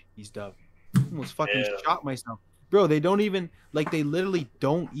the One Piece dub. I almost fucking Yeah. shot myself. Bro, they don't even they literally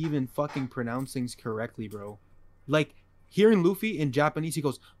don't even fucking pronounce things correctly, bro. Like hearing Luffy in Japanese, he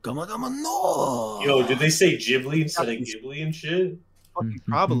goes "Gama gama no." Yo, did they say Ghibli instead of Ghibli and shit? Fucking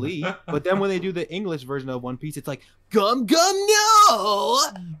probably. But then when they do the English version of One Piece, it's like "Gum gum no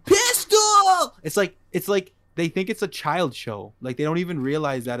pistol." It's like they think it's a child show. Like they don't even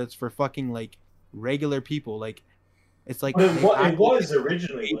realize that it's for fucking like regular people. Like it's like But they it act was like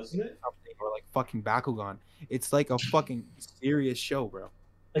originally, wasn't it? something, or like fucking Bakugan. It's like a fucking serious show, bro.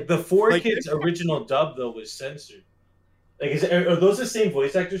 Like the Four Like- Kids original dub though was censored. Like, are those the same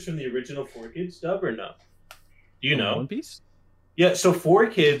voice actors from the original Four Kids dub or no? Do you know? One Piece? Yeah, so Four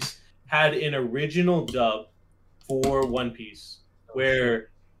Kids had an original dub for One Piece where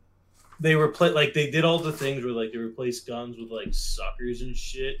they they did all the things where like they replaced guns with like suckers and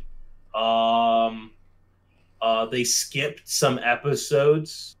shit. They skipped some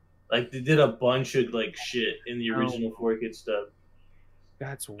episodes. Like they did a bunch of like shit in the original Four Kids dub.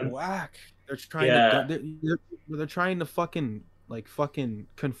 That's whack. They're trying Yeah. to they're trying to fucking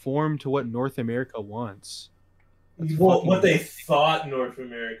conform to what North America wants. That's Well, fucking- what they thought North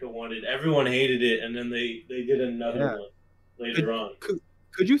America wanted, everyone hated it, and then they did another Yeah. one later on.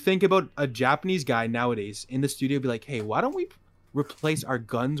 Could you think about a Japanese guy nowadays in the studio be like, "Hey, why don't we replace our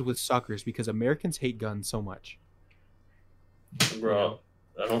guns with suckers because Americans hate guns so much?" Bro,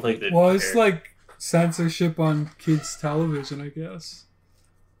 I don't think they. Well, it's like censorship on kids' television, I guess.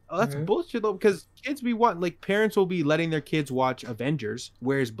 Oh, that's Right. bullshit though, because kids be parents will be letting their kids watch Avengers,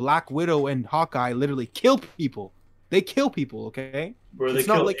 whereas Black Widow and Hawkeye literally kill people. They kill people, okay? Bro, they it's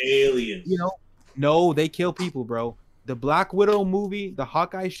not kill like- aliens. You know, no, they kill people, bro. The Black Widow movie, the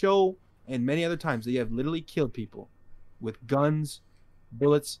Hawkeye show, and many other times they have literally killed people with guns,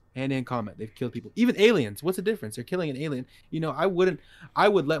 bullets, hand-to-hand combat. They've killed people. Even aliens. What's the difference? They're killing an alien. You know, I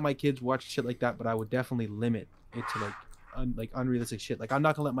would let my kids watch shit like that, but I would definitely limit it to like unrealistic shit. Like I'm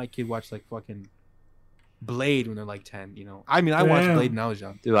not gonna let my kid watch like fucking Blade when they're like 10. You know, I mean, I watched Damn. Blade when I was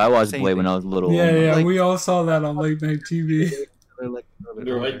young. Dude, I watched Same Blade when thing. I was little. Yeah, yeah, like- we all saw that on late night TV. They're, like, a little bit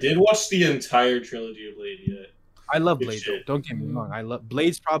Bro, I older. did watch the entire trilogy of Blade. Yeah. I love Good Blade though. shit. Don't get me wrong. I love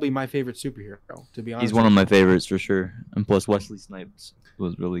Blade's probably my favorite superhero. To be honest, He's one of my favorites for sure. And plus Wesley Snipes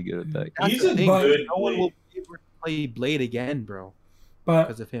was really good at that. That's He's the a thing, good no one Blade. will be able to play Blade again, bro, But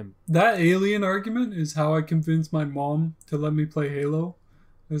because of him. that alien argument is how I convinced my mom to let me play Halo.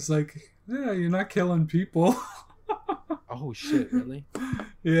 It's like, yeah, you're not killing people. Oh shit, really?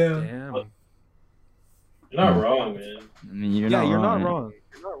 Yeah. Damn. You're not wrong, man. I mean, you're yeah, not you're wrong. not wrong.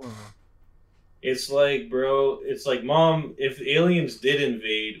 You're not wrong. It's like, bro, it's like, Mom, if aliens did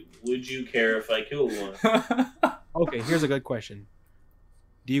invade, would you care if I killed one? Okay, here's a good question.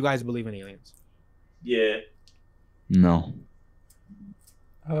 Do you guys believe in aliens? Yeah. No.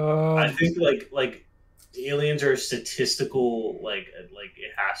 I think like aliens are statistical, like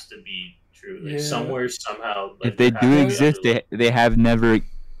it has to be true. Like Yeah. somewhere, somehow. Like, If they there do has to be exist, other- they have never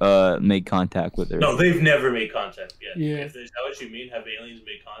made contact with her. No, they've never made contact yet. Yeah. If is that what you mean? Have aliens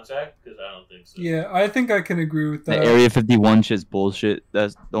made contact? Because I don't think so. Yeah, I think I can agree with The that. Area 51 shit's bullshit.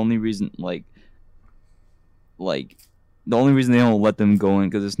 That's the only reason, like, the only reason they don't let them go in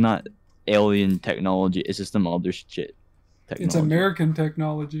because it's not alien technology. It's just some other shit. Technology. It's American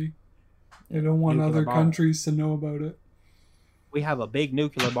technology. They don't want Nuclear other bomb. countries to know about it. We have a big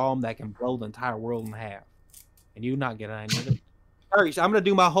nuclear bomb that can blow the entire world in half. and you not get any of it. All right, so I'm gonna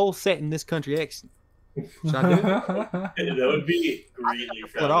do my whole set in this country accent. Should I do it? That would be greatly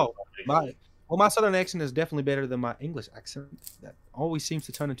At all. My southern accent is definitely better than my English accent. That always seems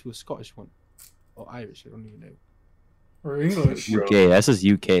to turn into a Scottish one. Or Irish, I don't even know. Or English. Bro. UK. That's just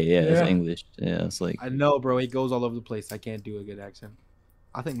UK. Yeah, Yeah. it's English. Yeah, it's like I know, bro. It goes all over the place. I can't do a good accent.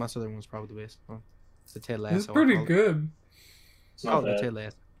 I think my southern one's probably the best one. The Ted Lasso. It's pretty good. It's not Oh, the bad. Ted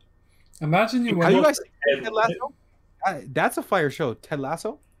Lasso. Imagine you Have went you up. guys seen Ted Lasso? That's a fire show. Ted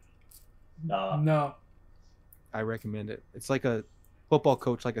Lasso? Nah. No. I recommend it. It's like a football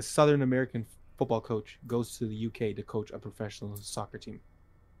coach, like a Southern American football coach, goes to the UK to coach a professional soccer team.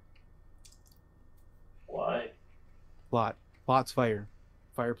 Why? Plot's fire.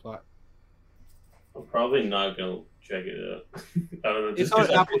 Fire plot. I'm probably not gonna check it out. I don't know. It's Just on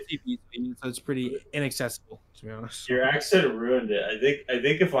 'cause Apple TV, so it's pretty inaccessible, to be honest. your accent ruined it. I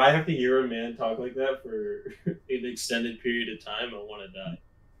think if I have to hear a man talk like that for an extended period of time, I want to die.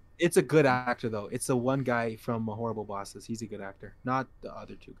 It's a good actor, though. It's the one guy from Horrible Bosses. He's a good actor. Not the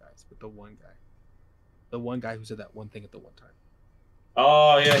other two guys, but the one guy. The one guy who said that one thing at the one time.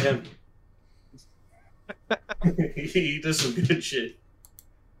 Oh yeah, him. He does some good shit.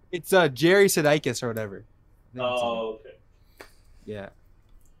 It's Jerry Sudeikis or whatever. I think that's his name. Oh, okay. Yeah.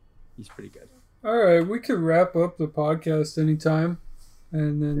 He's pretty good. All right, we could wrap up the podcast anytime,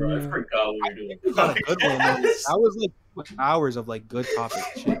 and then Bro, I forgot we were doing. We got a good one. Man. That was like hours of like good topic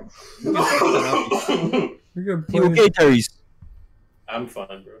shit. We can set that up. we're gonna You play. okay, Tyrese? I'm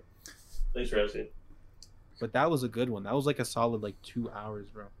fine, bro. Thanks for asking. But that was a good one. That was like a solid like 2 hours,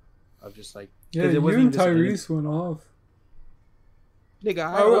 bro. Of just like Yeah, 'cause it you wasn't and even Tyrese just went off. nigga.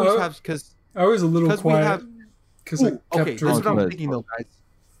 I Oh, always oh. have because I was a little we quiet have. because I Ooh, kept okay, this is what drinking. I'm thinking though, guys.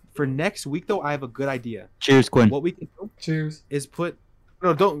 For next week though, I have a good idea. Cheers, Quinn. What we can do Cheers. is put.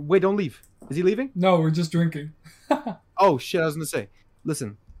 No, don't wait. Don't leave. Is he leaving? No, we're just drinking. Oh shit! I was gonna say.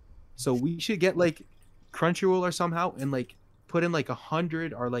 Listen, so we should get like Crunchyroll or somehow and like put in like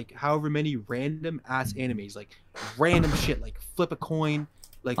 100 or like however many random ass animes, like random shit, like flip a coin.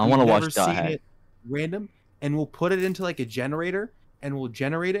 Like I we've wanna never watch Dot seen Hack. it, random, and we'll put it into like a generator and we'll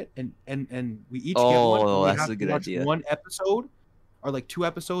generate it and we each get one. Oh, and we that's have a to good watch idea. One episode. Or like 2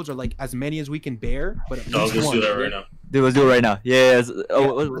 episodes, or like as many as we can bear. But at No, least let's one. do that right now. Dude, let's do it right now. Yeah, it's,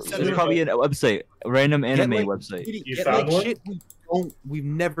 let's set there's it probably a website, a random anime like, website. You Get, found like, one? shit we've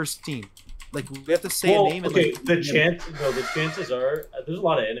never seen. Like we have to say Well, a name. okay. And, The like, chances are there's a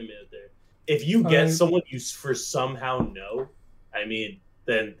lot of anime out there. If you get Alright. someone you for somehow know, I mean,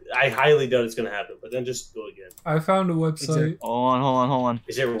 then I highly doubt it's gonna happen. But then just go again. I found a website. Hold on.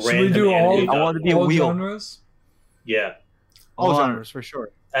 Is it random? Should we do all? anime? I want to be a all wheel. genres? Yeah, all Hold on. genres for sure.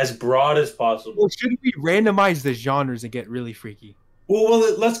 as broad as possible. Well, shouldn't we randomize the genres and get really freaky? Well,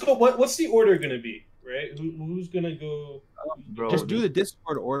 let's go. What's the order gonna be? Right? Who's gonna go? Bro, Just do the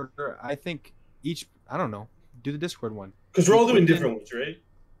Discord order. I think each. I don't know. Do the Discord one. Because we're all doing Put in- different ones, right?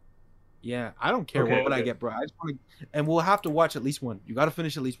 Yeah, I don't care Okay, what I okay. get, bro. I just want to, and we'll have to watch at least one. You got to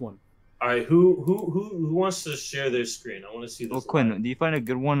finish at least one. All right. Who wants to share their screen? I want to see this. Well, Quinn, do you find a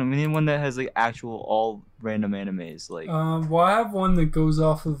good one? I mean, one that has like actual all random animes, like. Well, I have one that goes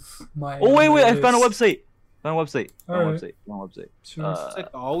off of my. Oh wait, I found a list. website. Found a website. Alright. Found a website. Sure. It's like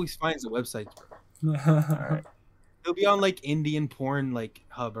always finds the websites, bro. Alright. It'll be on like Indian porn like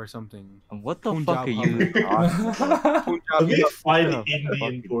hub or something. What the Punjab fuck are you? hub. talking- Let me find Oh, Indian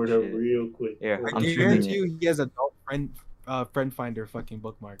fucking porno shit. real quick. Yeah, I I'm guarantee streaming you, he has adult friend finder fucking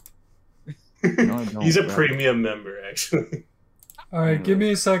bookmarked. No, I don't, He's a bro. premium member, actually. All right, give me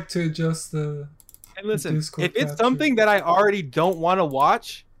a sec to adjust the. And listen, Discord if it's capture. something that I already don't want to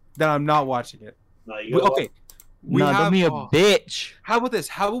watch, then I'm not watching it. No, you gotta Okay, we Nah, have. don't be a oh, bitch. how about this?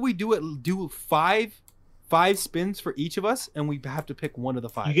 How about we do five spins for each of us, and we have to pick one of the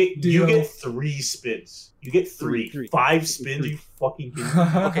watch. five. You Deal. get 3 spins. You get three. Three. 5 spins. Three. You fucking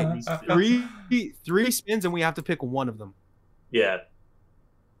kidding me? Okay. Three spins, and we have to pick one of them. Yeah.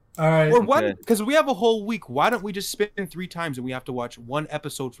 All right. Or what? Okay. Because we have a whole week. Why don't we just spin 3 times, and we have to watch one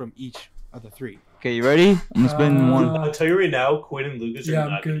episode from each of the 3? Okay, you ready? I'm gonna spin one. I'll tell you right now, Quinn and Lucas Yeah, are I'm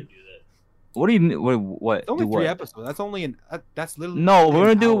not going to good. do that. What do you mean? What? It's only Do 3 what? episodes. That's only that's literally. No,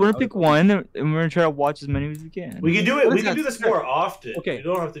 we're an hour. gonna pick one, and we're gonna try to watch as many as we can. We can do it. What We is can that? do this more often. Okay. You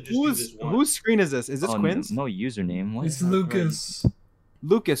don't have to just do this one. Whose screen is this? Is this Oh, Quinn's? No username. What? It's Lucas.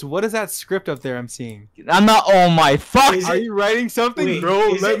 Lucas, what is that script up there I'm seeing? I'm not. Oh my fuck! Is Are it- you writing something, Wait,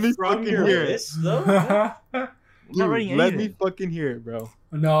 bro? is Let it me from fucking your hear it. list, though? I'm not Dude, writing let me anything. fucking hear it, bro.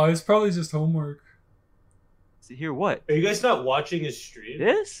 No, it's probably just homework. Here, what? Are you guys not watching his stream?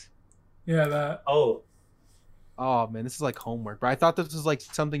 This? Yeah, that. Oh, Oh man, this is like homework. But I thought this was like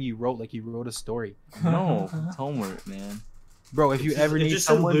something you wrote, like you wrote a story. No, it's homework, man. Bro, if you ever it's need just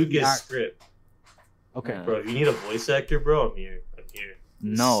someone a to Lucas act- script, Okay. Yeah. bro. If you need a voice actor, bro, I'm here. I'm here.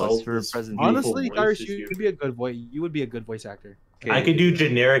 No, it's Solve for a this presentation. beautiful Honestly, voice Tyrus, issue. you would be a good voice. You would be a good voice actor. Okay. I could do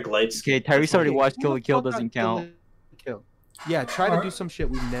generic light skin. Okay, Tyrese already Okay, watched who Kill the la Kill fuck got doesn't Kill count. la Kill? Yeah, try to do Alright. some shit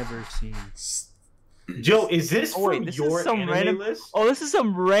we've never seen. Joe, is this Oh, wait, from this is your some anime random- list? Oh, this is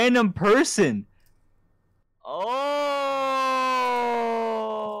some random person.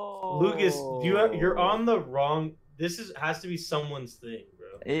 Oh. Lucas, you're on the wrong. This has to be someone's thing, bro.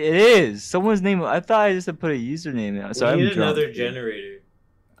 It is someone's name. I thought I just had put a username in. So we I'm need drunk. another generator.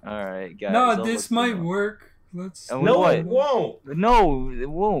 All right, guys. No, I'll this look might it up. work. Let's. And No, what? it won't. No, it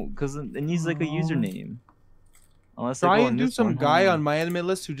won't, cause it needs like a Oh. username. Unless I Try go and on do this some one. guy Hold on my anime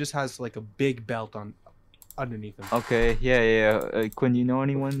list who just has like a big belt on underneath him. Okay, yeah. Quinn, you know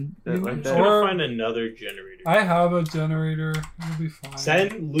anyone that, You- like I'm that? trying Or- to find another generator. I have a generator. It'll be fine.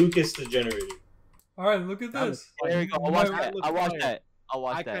 Send Lucas the generator. All right, look at That this. There you go. I'll You watch might- that. look I'll watch fire. that. I'll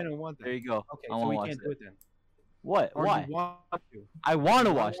watch I that. kind of want that. There you go. Okay, I so want we to watch can't do that. it then. What? Or Why? you want to. I want to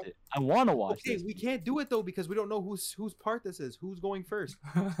You watch wanna it. I want to watch Okay, it. we can't do it though because we don't know whose part this is. Who's going first?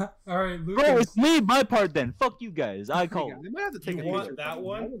 All right, Lucas. Bro, it's me, my part then. Fuck you guys. I call. They might have to take You a want picture. that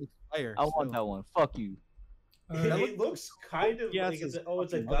one? looks fire, I want still. that one. Fuck you. All It, right. looks kind of Yes, like it's it's a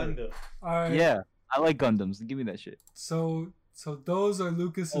fucking Gundam. All right. Yeah, I like Gundams. Give me that shit. So those are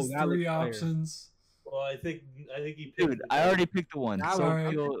Lucas's Oh, that three looks fire. options. Well, I think he picked. Dude, I already picked the one. That So one-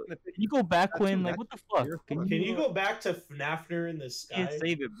 I'm yo, gonna pick- can you go back, That's Quinn? too- Like, what the that's fuck? your Can fault. you, Can you go back to FNAFner in the sky? can't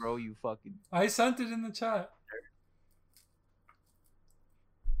save it, bro? You fucking. I sent it in the chat.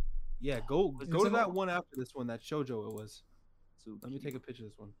 Yeah, go Is to it that all- one after this one. That shoujo it was. Let me take a picture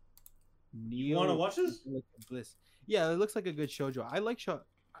of this one. You want to watch this? Bliss. Yeah, it looks like a good shoujo. I like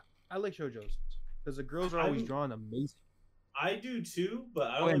shoujos because the girls are always I'm- drawn amazing. I do too, but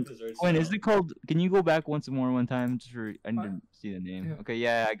I don't Quinn, like this art Quinn, is style. it called? Can you go back once more one time? Just for I need to see the name. yeah. Okay,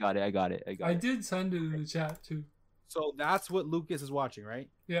 yeah, I got it. I did send it in the chat too. So that's what Lucas is watching, right?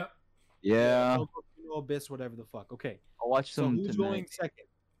 Yeah. Yeah, No Abyss, whatever the fuck. Okay. I'll watch So some who's tonight. going second?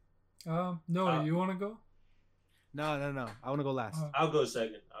 No, Uh, you want to go? No. I want to go last. I'll go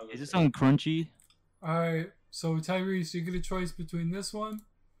second. Is this on Crunchy? All right. So Tyrese, you get a choice between this one,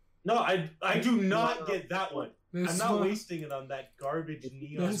 No, I do not get that one. this I'm not one, wasting it on that garbage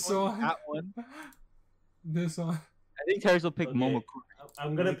neon. this one, That one. this one. I think Tyrese will pick Okay. Momokuro.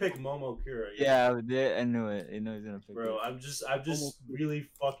 I'm gonna pick Momokuro. Yeah, I knew it. I know he's gonna pick Bro, it. I'm just really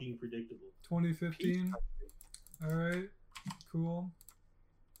fucking predictable. 2015. All right. Cool.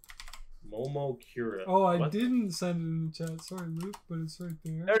 Momokuro. Oh, I What? didn't send it in the chat. Sorry, Luke, but it's right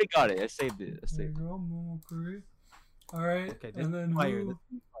there. I already got it. I saved it. I There you saved it. go, Momokuri. All right, Okay, this and then is fire.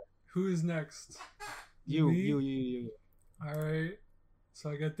 who is next? You. Me? All right. So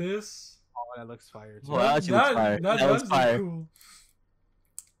I got this. Oh, that looks fire. Too. Well, that actually looks fire. That That was does fire. look cool.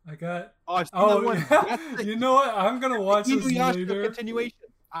 I got. Oh, I've seen Oh, that one. That's sick. you know what? I'm gonna watch this Inuyasha later. continuation.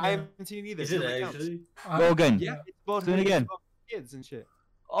 I haven't seen it either. Is it so that counts. actually? Go again. Yeah, it's about Do it again. kids and shit.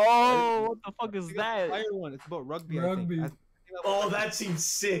 Oh, what the fuck is It's a fire that? one. It's about rugby. Rugby. I think. Oh, that seems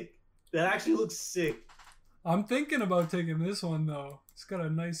sick. That actually looks sick. I'm thinking about taking this one though. It's got a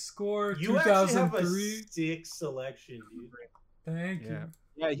nice score. You actually have a 2003. sick selection, dude. Thank Yeah. you.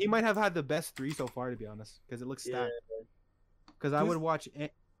 Yeah, he might have had the best three so far, to be honest, because it looks stacked. Because I This- would watch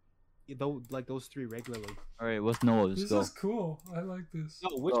those three regularly. All right, what's Noah's? This Go. is cool. I like this.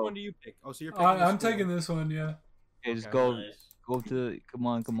 No, which Go. one do you pick? Oh, so you're picking. I'm this one. taking this one. Yeah. Okay, just Okay, go. Nice. Go to. Come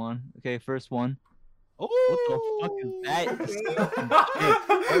on. Okay, first one. Oh, What the fuck is that?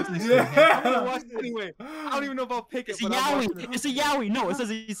 I'm gonna watch it anyway. I don't even know if I'll pick it. It's a but I'm watching yaoi. it. It's a yaoi. No, it says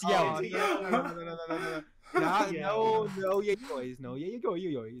it's a Oh, yaoi. no. No, yeah, you go,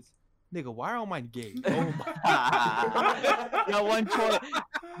 Nigga, why are all mine gay? Oh my. You got one choice.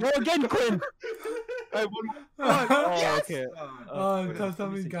 Go again, Quinn. I won. Oh, Yes! okay. Oh, What is this? Let me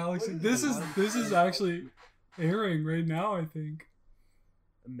Tatami see. Galaxy. What This is is this? this is actually airing right now. I think.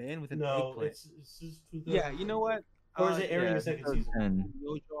 A man with an No, eggplant. it's just 2000. Yeah, you know what? Or is it airing Yeah, the second season? 2010.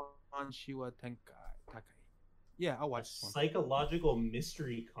 Yojo Hanshiwa Takai. Yeah, I'll watch this one. Psychological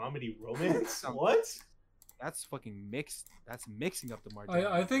mystery comedy romance? Sounds- What? That's fucking mixed. That's mixing up the margin.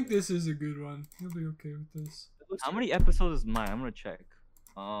 I think this is a good one. You'll be okay with this. How many episodes is mine? I'm gonna check.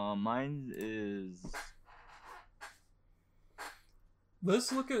 Mine is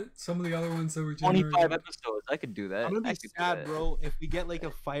Let's look at some of the other ones that were 25 generated. episodes. I could do that. I'm gonna I be could do sad, that. bro, if we get like a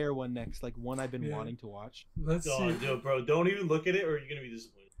fire one next, like one I've been Yeah. wanting to watch. Let's No, see. dude, bro, don't even look at it or you're gonna be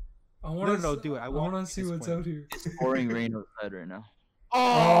disappointed. I want to No, do it. I I want want to see what's out here. It's pouring rain outside right now.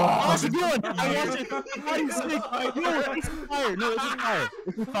 that's a good one. I watched it. How do you sick? No, this is fire. No, this is fire.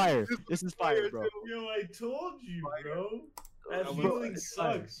 This is fire. This is fire, bro. Yo, I told you, bro. That Bro, feeling it's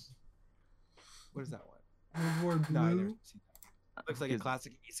fire. sucks. What is that one? World War No, I never Blue. seen that. Looks like a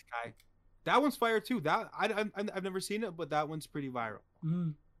classic isekai. That one's fire too. I've never seen it, but that one's pretty viral.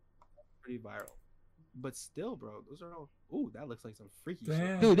 Mm, Pretty viral. But still, bro, those are all. Ooh, that looks like some freaky Damn.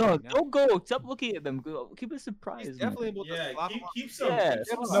 shit. Dude, no, Right now. don't go. Stop looking at them. Go, keep it He's surprised. definitely man. able to Yeah, flop keep off. some. Yeah, keep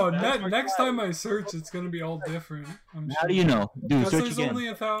some No, stuff. next time I search, it's gonna be all different. I'm How do you know? Dude, Because search there's again. only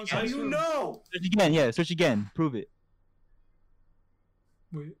 1,000. How do you know? Search again. Yeah, search again. Prove it.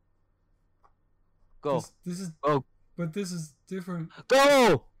 Wait. Go. This is. Go. But this is different.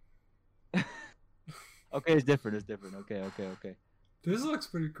 Go. Okay, it's different. It's different. Okay. This looks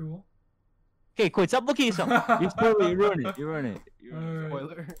pretty cool. Okay, quit. Stop looking at something. You ruin it. You ruin it. You ruin it. Alright.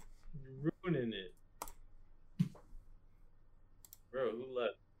 Spoiler. You're ruining it. Bro, who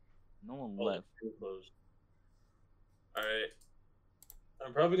left? No one Oh, left. the door closed. Alright.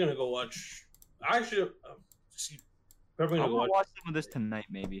 I'm probably gonna go watch. Actually, probably I'm gonna go gonna watch. watch some of this tonight,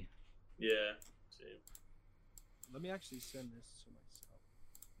 maybe. Yeah, same. Let me actually send this to myself.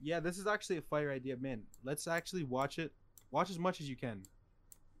 Yeah, this is actually a fire idea, man. Let's actually watch it. Watch as much as you can.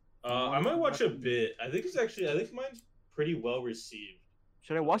 I might watch a bit. I think mine's pretty well received.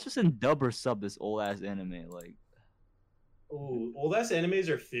 Should I watch this in dub or sub? This old ass anime, like. Oh, old ass animes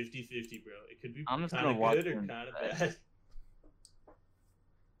are 50-50, bro. It could be I'm just kind gonna of watch good or them. kind of bad.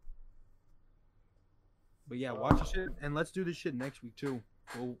 But yeah, watch the shit, and let's do this shit next week too.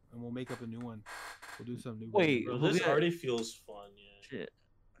 We'll make up a new one. We'll do some new. Wait, Bro, Well, this yeah. already feels fun. Yeah. Shit.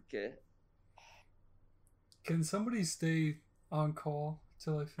 Okay. Can somebody stay on call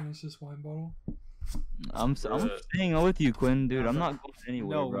till I finish this wine bottle? I'm Bruh. staying with you, Quinn, dude. I'm not going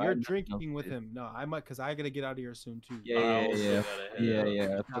anywhere. No, bro. you're I have nothing drinking else with to do. him. No, I might, cause I gotta get out of here soon too. Yeah, I also yeah. gotta head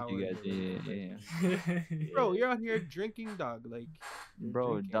Yeah, out. fuck you guys. Yeah. Bro, you're out here drinking, dog. Like, you're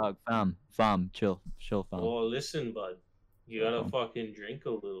Bro, drinking. dog, fam, chill, fam. Well, listen, bud. You gotta fucking drink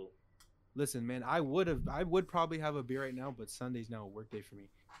a little. Listen, man, I would probably have a beer right now, but Sunday's now a work day for me.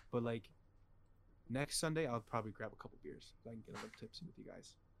 But like, next Sunday, I'll probably grab a couple beers so I can get a little tipsy with you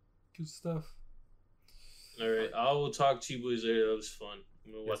guys. Good stuff. All right, I will talk to you boys later. That was fun.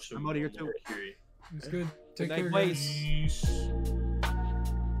 I'm gonna watch some I'm outta here more too. Curie. It's good. Take night, care, boys. guys. Peace.